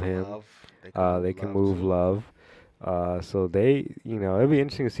can move him. Love. They can move too. Love. So it'll be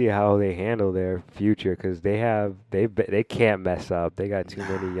interesting to see how they handle their future because they can't mess up. They got too many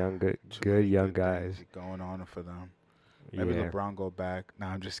Too good many young good guys. things going on for them. Maybe Yeah, LeBron go back.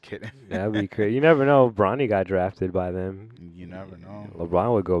 Nah, I'm just kidding. that'd be crazy. You never know. Bronny got drafted by them. You never know.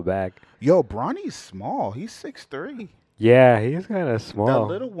 LeBron would go back. Yo, Bronny's small. He's 6'3". Yeah, he's kind of The small.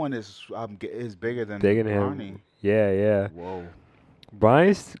 little one is bigger than Bigger than him. Bronny. Yeah. Whoa.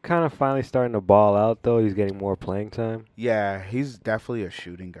 Bronny's kind of finally starting to ball out though. He's getting more playing time. Yeah, he's definitely a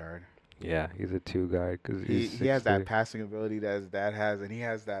shooting guard. Yeah, he's a 2 guard because He has that passing ability that his dad has, and he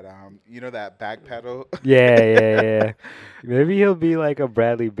has that that back pedal. Yeah. Maybe he'll be like a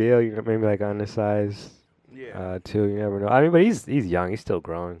Bradley Beal, maybe like undersized. Yeah. Too. You never know. I mean, but he's young. He's still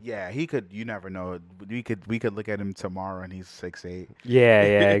growing. Yeah, he could. You never know. We could look at him tomorrow, and he's 6'8". Yeah,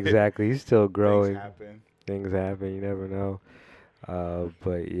 exactly. He's still growing. Things happen. Things happen. You never know.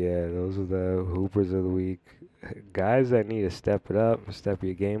 But yeah, those are the Hoopers of the week. Guys that need to step it up, step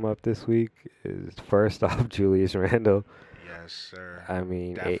your game up this week is first off Julius Randle. Yes, sir. I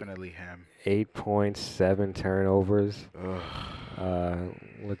mean, Definitely him. 8 points, 7 turnovers. Ugh. Uh,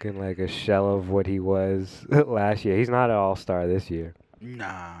 Looking like a shell of what he was last year. He's not an all-star this year.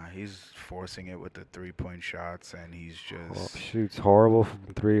 Nah, he's forcing it with the 3-point shots, and he's just Shoots horrible from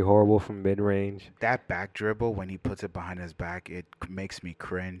three, horrible from mid-range. that back dribble when he puts it behind his back. It makes me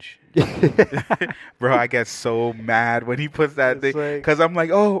cringe, bro. I get so mad when he puts that It's thing like, because I'm like,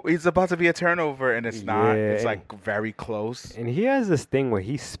 oh, it's about to be a turnover, and it's not. It's yeah, like very close. and he has this thing where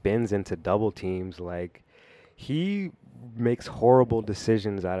he spins into double teams. Like, he makes horrible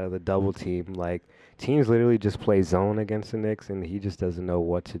decisions out of the double team. Like, teams literally just play zone against the Knicks, and he just doesn't know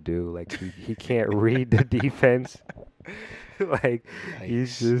what to do. Like, he can't read the defense. Like,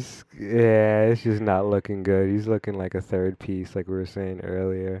 he's Yikes. just, yeah, it's just not looking good. He's looking like a third piece, like we were saying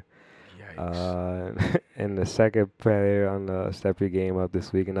earlier. Yikes. And the second player on the step your game up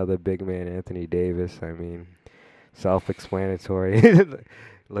this week, another big man, Anthony Davis. I mean, self-explanatory.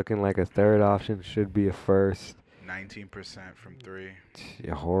 Looking like a third option, should be a first. 19% from three.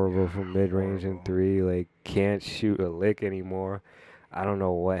 Yeah, horrible from mid-range and Horrible. three. Like, can't shoot a lick anymore. I don't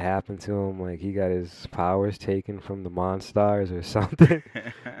know what happened to him. Like, he got his powers taken from the Monstars or something.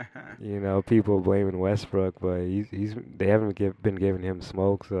 You know, people blaming Westbrook, but he's they haven't been giving him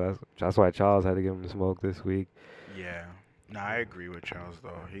smoke, so that's why Charles had to give him smoke this week. Yeah. No, I agree with Charles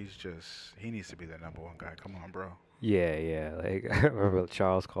though. He needs to be the number one guy. Come on, bro. Yeah, yeah. Like I remember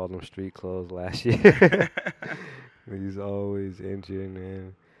Charles called him street clothes last year. He's always injured,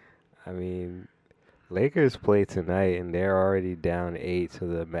 man. I mean, Lakers play tonight, and they're already down 8 to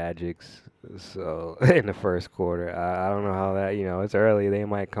the Magics. So in the first quarter, I don't know how that. It's early. They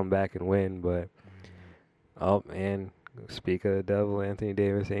might come back and win, but oh man. Speak of the devil, Anthony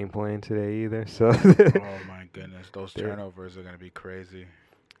Davis ain't playing today either. So Oh my goodness, those they're- turnovers are gonna be crazy.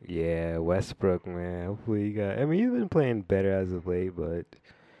 yeah, Westbrook, man. Hopefully he got. I mean, he's been playing better as of late, but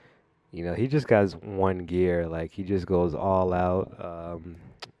he just got one gear. Like he just goes all out.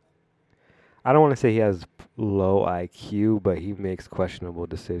 I don't want to say he has low IQ, but he makes questionable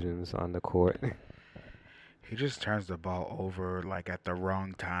decisions on the court. He just turns the ball over like at the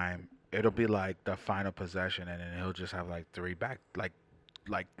wrong time. It'll be like the final possession, and then he'll just have like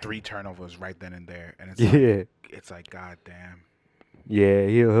like three turnovers right then and there, and Yeah, it's like, god damn. yeah.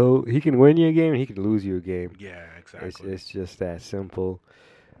 He can win you a game, and he can lose you a game. Yeah, It's exactly. it's just that simple.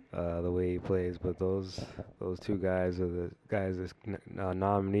 The way he plays. But those two guys are the guys that's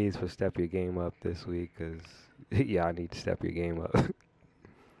nominees for step your game up this week because y'all need to step your game up.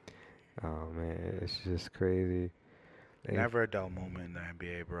 Oh man, it's just crazy. They- Never a dull moment in the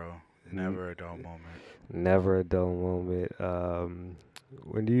NBA, bro. n- Never a dull moment. Never a dull moment.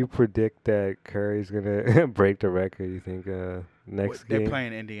 When do you predict that Curry's gonna break the record? You think next They're game?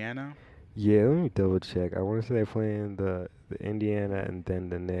 playing Indiana. Yeah, let me double check. I want to say they're playing the Indiana and then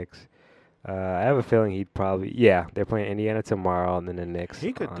the Knicks. I have a feeling he'd probably they're playing Indiana tomorrow and then the Knicks.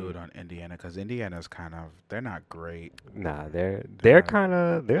 He could do it on Indiana because Indiana's they're not great. Nah, They're they're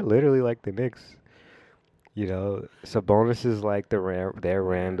literally like the Knicks. Sabonis is like their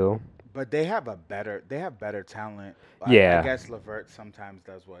Randall. But they have better talent. I Yeah, guess Levert sometimes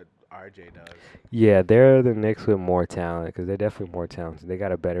does what RJ does. yeah, they're the Knicks with more talent because they're definitely more talented. They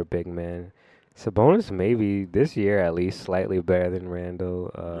got a better big man. Sabonis maybe this year at least slightly better than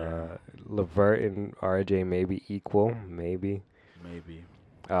Randall. Yeah. Levert and RJ maybe equal, maybe. Maybe.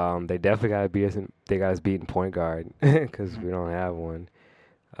 They definitely got to beat us. They got us beating point guard because we don't have one.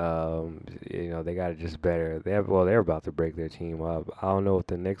 They got it just better. They're about to break their team up. I don't know if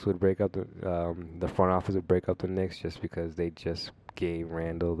the Knicks would break up the front office would break up the Knicks just because they just gave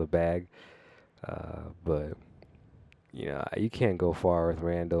Randall the bag. But you can't go far with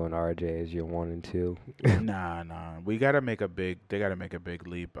Randall and RJ as your 1 and 2. Nah. We gotta make a big. They gotta make a big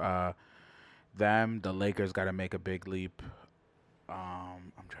leap. The Lakers gotta make a big leap.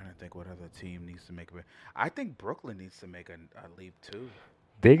 I'm trying to think what other team needs to make a big. I think Brooklyn needs to make a leap too.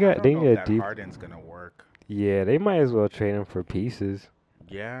 They I don't they know need if a that deep. Harden's gonna work. Yeah, they might as well trade him for pieces.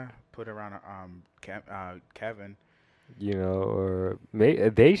 Yeah, put around Kevin. Or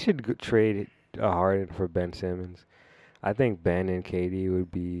they should trade Harden for Ben Simmons. I think Ben and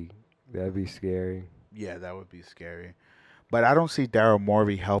KD that'd be scary. Yeah, that would be scary. But I don't see Daryl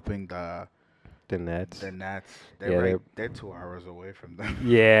Morey helping The Nets. the Nets. Yeah, They're 2 hours away from them.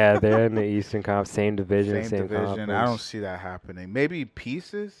 yeah, they're in the Eastern Conference, same division, Same same division. conference. I don't see that happening. Maybe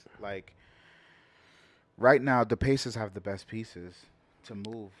pieces. Like right now, the Pacers have the best pieces to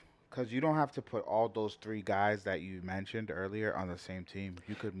move Because you don't have to put all those three guys that you mentioned earlier on the same team.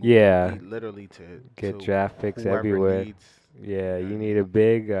 You could move them Yeah, literally to get draft picks whoever everywhere. needs. Yeah, You know what you I need a mean?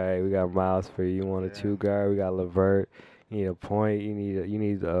 big. All right, we got Miles for you. You want a Yeah, two guard? We got Levert. You need a point. You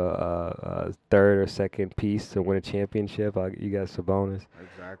need a third or second piece to win a championship. You got Sabonis. Like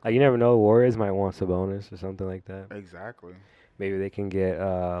exactly, you never know. Warriors might want Sabonis or something like that. exactly. Maybe they can get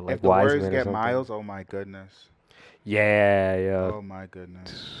If like the Warriors Wiseman or get something. Miles, oh my goodness, Yeah, yeah. oh my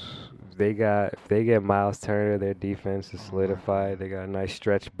goodness, If they get Miles Turner, their defense is oh my solidified. goodness. They got a nice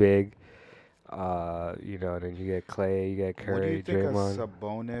stretch big. Then you get Clay, you get What do you Curry, think of Draymond.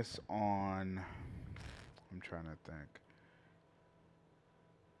 Sabonis on? I'm trying to think.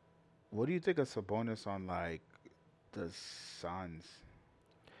 What do you think of Sabonis on like the Suns?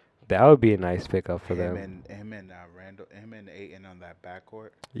 That would be a nice pickup for Him them. and Randall, him and Aiton on that backcourt.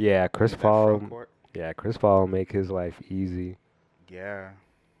 Yeah, I Chris mean that front Paul. court. Yeah, Chris Paul will make his life easy. Yeah,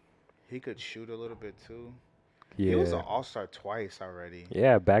 he could shoot a little bit too. He was an Yeah, All Star twice already.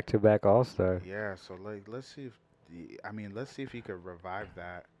 yeah, back-to-back All Star. Yeah, so like let's see if let's see if he could revive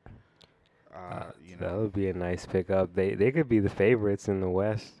that. You That know, would be a nice pickup. They could be the favorites in the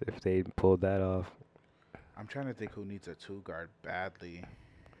West if they pulled that off. I'm trying to think who needs a two guard badly.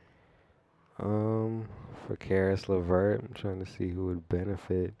 For Karis LeVert, I'm trying to see who would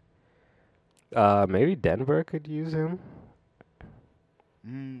benefit. Maybe Denver could use him.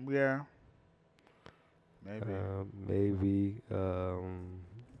 Yeah, maybe, Maybe maybe.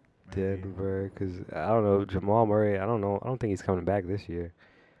 Denver, cause I don't know Jamal Murray. I don't know. I don't think he's coming back this year.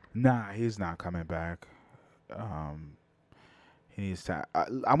 Nah, he's not coming back. Um, he needs to.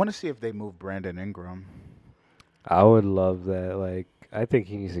 I want to see if they move Brandon Ingram. I would love that. Like, I think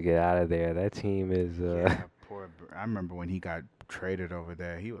he needs to get out of there. That team is. Yeah, I remember when he got traded over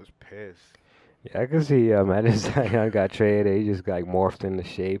there. He was pissed. Yeah, I could see imagine Zion got traded. He just got morphed into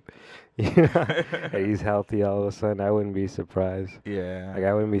shape. You know, and he's healthy all of a sudden. I wouldn't be surprised. Yeah. Like,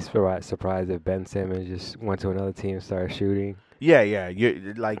 I wouldn't be surprised if Ben Simmons just went to another team and started shooting. Yeah, yeah.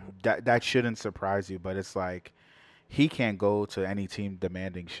 You like that. That shouldn't surprise you, but it's like he can't go to any team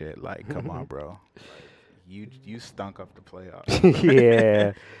demanding shit. Like, come on, bro. Like, you stunk up the playoffs.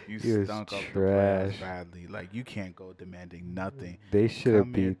 Yeah, You he was stunk up the trash. playoffs badly. Like, you can't go demanding nothing. They should have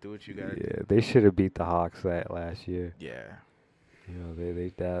Come here, beat. do what you gotta Yeah, do. they should have beat the Hawks that last year. Yeah. You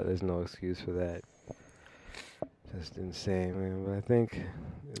know, there's no excuse for that. Just insane, man. But I think,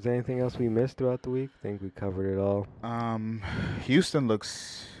 is there anything else we missed throughout the week? I think we covered it all. Houston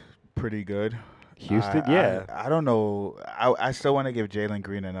looks pretty good. Houston, yeah. I don't know. I still want to give Jalen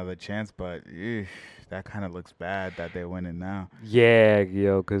Green another chance, but that kind of looks bad that they're winning now. Yeah,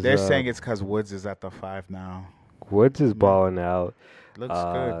 yo, because They're saying it's because Woods is at the 5 now. Woods is Man, balling out. looks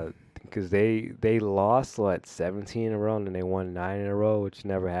good. Because they lost, 17 in a row, and then they won 9 in a row, which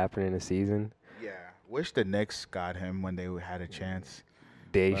never happened in a season. Yeah. Wish the Knicks got him when they had a chance.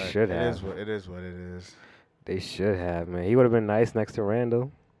 They But should it have. is what it is. What it is. They should have, man. He would have been nice next to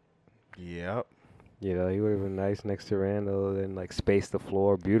Randall. Yep. You know, he would have been nice next to Randall and, space the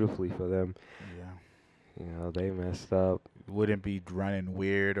floor beautifully for them. Yeah. You know, they messed up. Wouldn't be running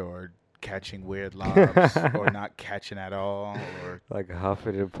weird or catching weird lobs or not catching at all or Like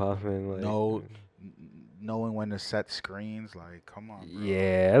huffing and puffing. no knowing when to set screens. Like, come on, bro.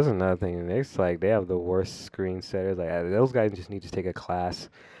 Yeah, that's another thing. It's like they have the worst screen setters. Like those guys just need to take a class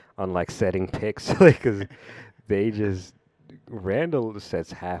on setting picks, because they just Randall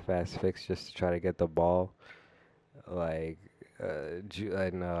sets half-ass picks just to try to get the ball. Like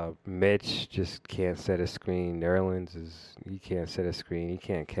Mitch just can't set a screen. Nerlens he can't set a screen. He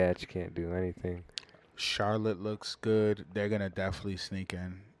can't catch. Can't do anything. Charlotte looks good. They're gonna definitely sneak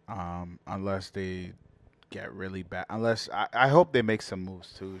in, unless they get really bad. Unless I hope they make some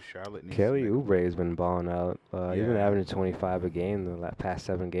moves too. Charlotte needs Kelly to make Oubre has been balling out. He's been Yeah. averaging 25 a game the past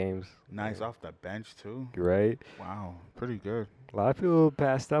 7 games. nice off the bench too. Right? Wow, pretty good. A lot of people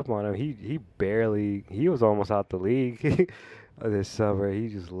passed up on him. He was almost out the league this summer. He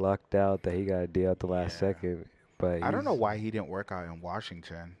just lucked out that he got a deal at the last Yeah. second. But I don't know why he didn't work out in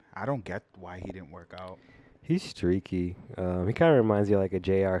Washington. I don't get why he didn't work out. he's streaky. He kind of reminds you of like a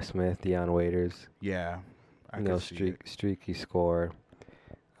J.R. Smith, Deion Waiters. Yeah, I can see it. Streaky scorer.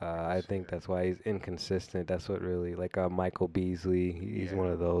 I I see think it. that's why he's inconsistent. That's what really Michael Beasley. He's Yeah. one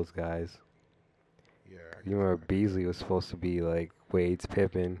of those guys. Yeah, I You remember can- Beasley was supposed to be like Wade's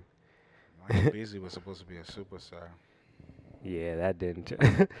Pippen. Michael Beasley was supposed to be a superstar. Yeah, that didn't.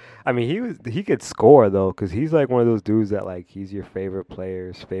 I mean, he could score though, because he's like one of those dudes that he's your favorite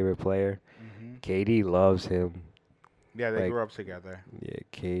player's favorite player. Hmm KD loves him. Yeah, they Like, grew up together. Yeah,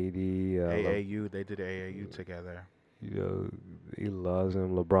 KD. AAU, they did AAU together. You know, he loves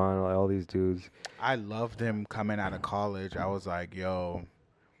him. LeBron, all these dudes. I loved him coming out of college. I was like, yo,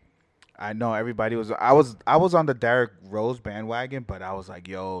 I know everybody was. I was on the Derrick Rose bandwagon, but I was like,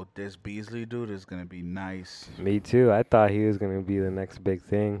 yo, this Beasley dude is gonna be nice. Me too. I thought he was gonna be the next big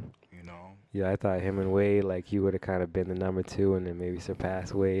thing. You know. Yeah, I thought him and Wade, like he would have kind of been the number two, and then maybe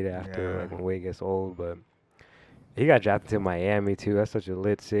surpass Wade after Yeah. like when Wade gets old. But he got drafted to Miami too. That's such a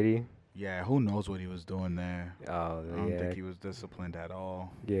lit city. Yeah. Who knows what he was doing there? Oh I don't yeah, think he was disciplined at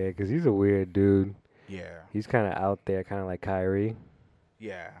all. yeah, 'cause he's a weird dude. Yeah. He's kind of out there, kind of like Kyrie.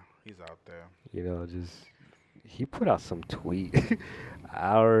 Yeah. He's out there. You know, just he put out some tweet.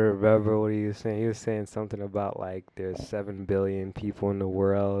 I don't remember what he was saying. He was saying something about like there's 7 billion people in the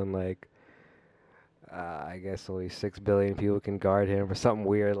world and like I guess only 6 billion people can guard him or something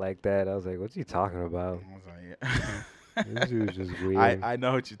weird like that. I was like, what's he talking about? I was like, yeah. This dude's just I weird. I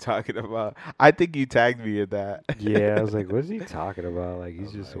know what you're talking about. I think you tagged me in that. Yeah, I was like, what's he talking about? Like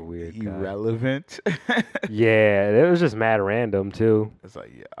he's I was just a like, weird guy. irrelevant. Yeah, it was just mad random too. It's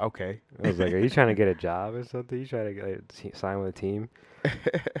like, yeah, okay. I was like, are you trying to get a job or something? You trying to get sign with a team?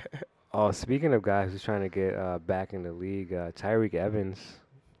 Oh, speaking of guys who's trying to get back in the league, Tyreek Evans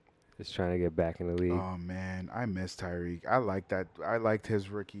is trying to get back in the league. Oh man, I miss Tyreek. I like that. I liked his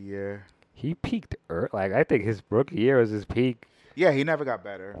rookie year. He peaked like I think his rookie year was his peak. Yeah, he never got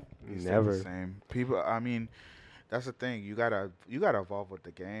better. He stayed Never. the same. People, I mean, that's the thing. You gotta evolve with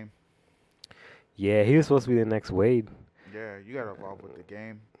the game. Yeah, he was supposed to be the next Wade. Yeah, you gotta evolve with the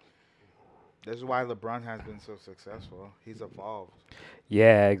game. This is why LeBron has been so successful. He's evolved.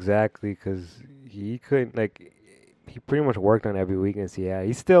 Yeah, exactly. Cause he couldn't like he pretty much worked on every weakness he had.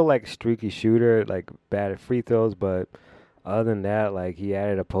 He's still like streaky shooter, like bad at free throws, but other than that, like he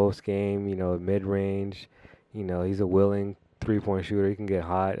added a post game, you know, mid range. You know, he's a willing 3-point shooter. He can get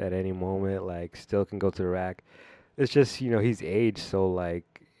hot at any moment. Like still can go to the rack. It's just he's aged, so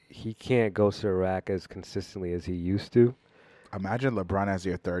like he can't go to the rack as consistently as he used to. Imagine LeBron as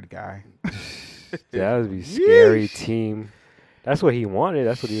your third guy. That would be scary Yeesh. team. That's what he wanted.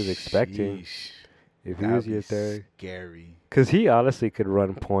 That's what he was expecting. Sheesh. If he That was would your be third, scary. because he honestly could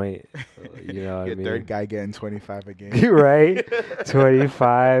run point. You know what I Your mean? third guy getting 25 a game. Right?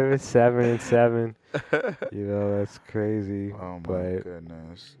 25, 7 and 7. You know that's crazy. Oh my But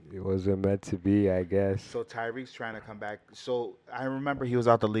goodness. it wasn't meant to be, I guess. So Tyreek's trying to come back. So I remember he was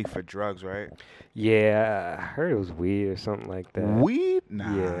out the league for drugs, right? Yeah, I heard it was weed or something like that. Weed?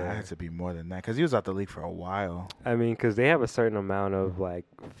 Nah, Yeah. it had to be more than that because he was out the league for a while. I mean, because they have a certain amount of like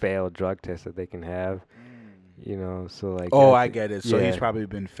failed drug tests that they can have. You know, so like. Oh, you have I to- get it. So he's yeah. probably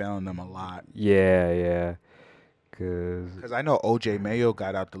been failing them a lot. Yeah. Cause Because I know OJ Mayo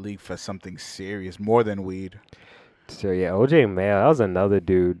got out the league for something serious, more than weed. so yeah, OJ Mayo, that was another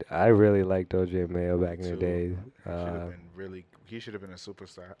dude. I really liked OJ Mayo back in the Too. days. He should have been a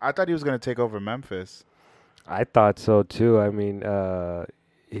superstar. I thought he was gonna take over Memphis. I thought so too. I mean,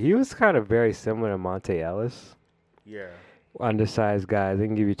 he was kind of very similar to Monte Ellis, Yeah. undersized guy. They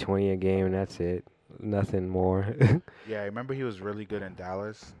can give you 20 a game and that's it. Nothing more. Yeah, I remember he was really good in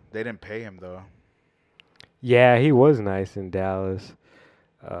Dallas. They didn't pay him though. Yeah, he was nice in Dallas.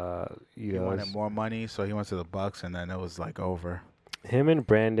 He wanted more money, so he went to the Bucks, and then it was like over. Him and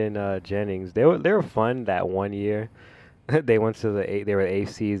Brandon Jennings, they were fun that one year. They went to they were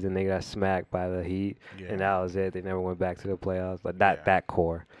ACs and they got smacked by the Heat, Yeah. and that was it. They never went back to the playoffs. But Yeah. that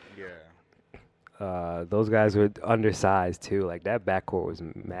core, Yeah. those guys were undersized too. Like that backcourt was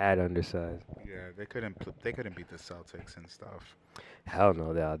mad undersized. Yeah, they couldn't beat the Celtics and stuff. Hell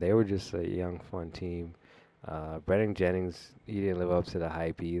no, they were just a young, fun team. Brandon Jennings, he didn't live up to the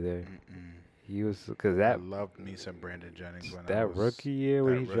hype either. Mm-mm. He was because I that loved me some Brandon Jennings when I that was rookie year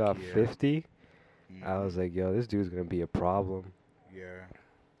when that he rookie dropped year. 50. I Mhm. was like, yo, this dude's gonna be a problem. Yeah.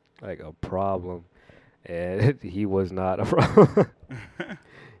 Like a problem. And he was not a problem.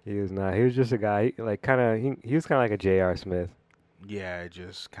 He was not. He was just a guy, like he was kind of like a J.R. Smith. Yeah, it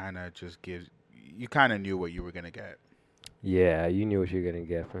just kind of gives you kind of knew what you were gonna get. Yeah, you knew what you were gonna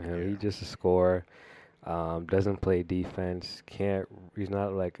get from him. Yeah. He's just a scorer. Doesn't play defense. He's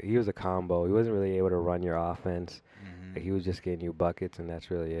not like he was a combo. He wasn't really able to run your offense. Mm-hmm. Like, he was just getting you buckets, and that's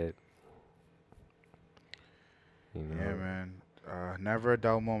really it. You know? Yeah, man. Never a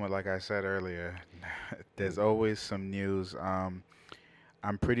dull moment, like I said earlier. There's always some news.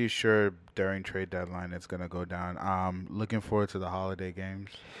 I'm pretty sure during trade deadline it's gonna go down. Looking forward to the holiday games.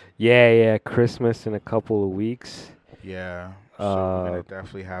 Yeah. Christmas in a couple of weeks. Yeah. So we're gonna Uh,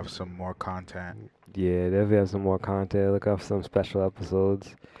 definitely have some more content. Yeah, definitely have some more content. Look up some special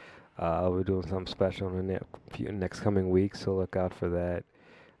episodes. We're doing something special in the next coming weeks, so look out for that.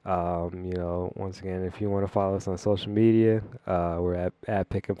 Once again, if you want to follow us on social media, we're at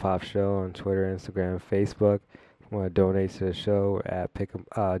Pick and Pop Show on Twitter, Instagram, Facebook. If you want to donate to the show, we're at $ Pick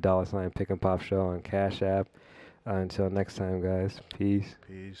and Pop Show on Cash App. Until next time, guys. Peace.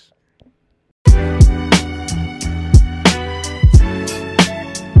 Peace.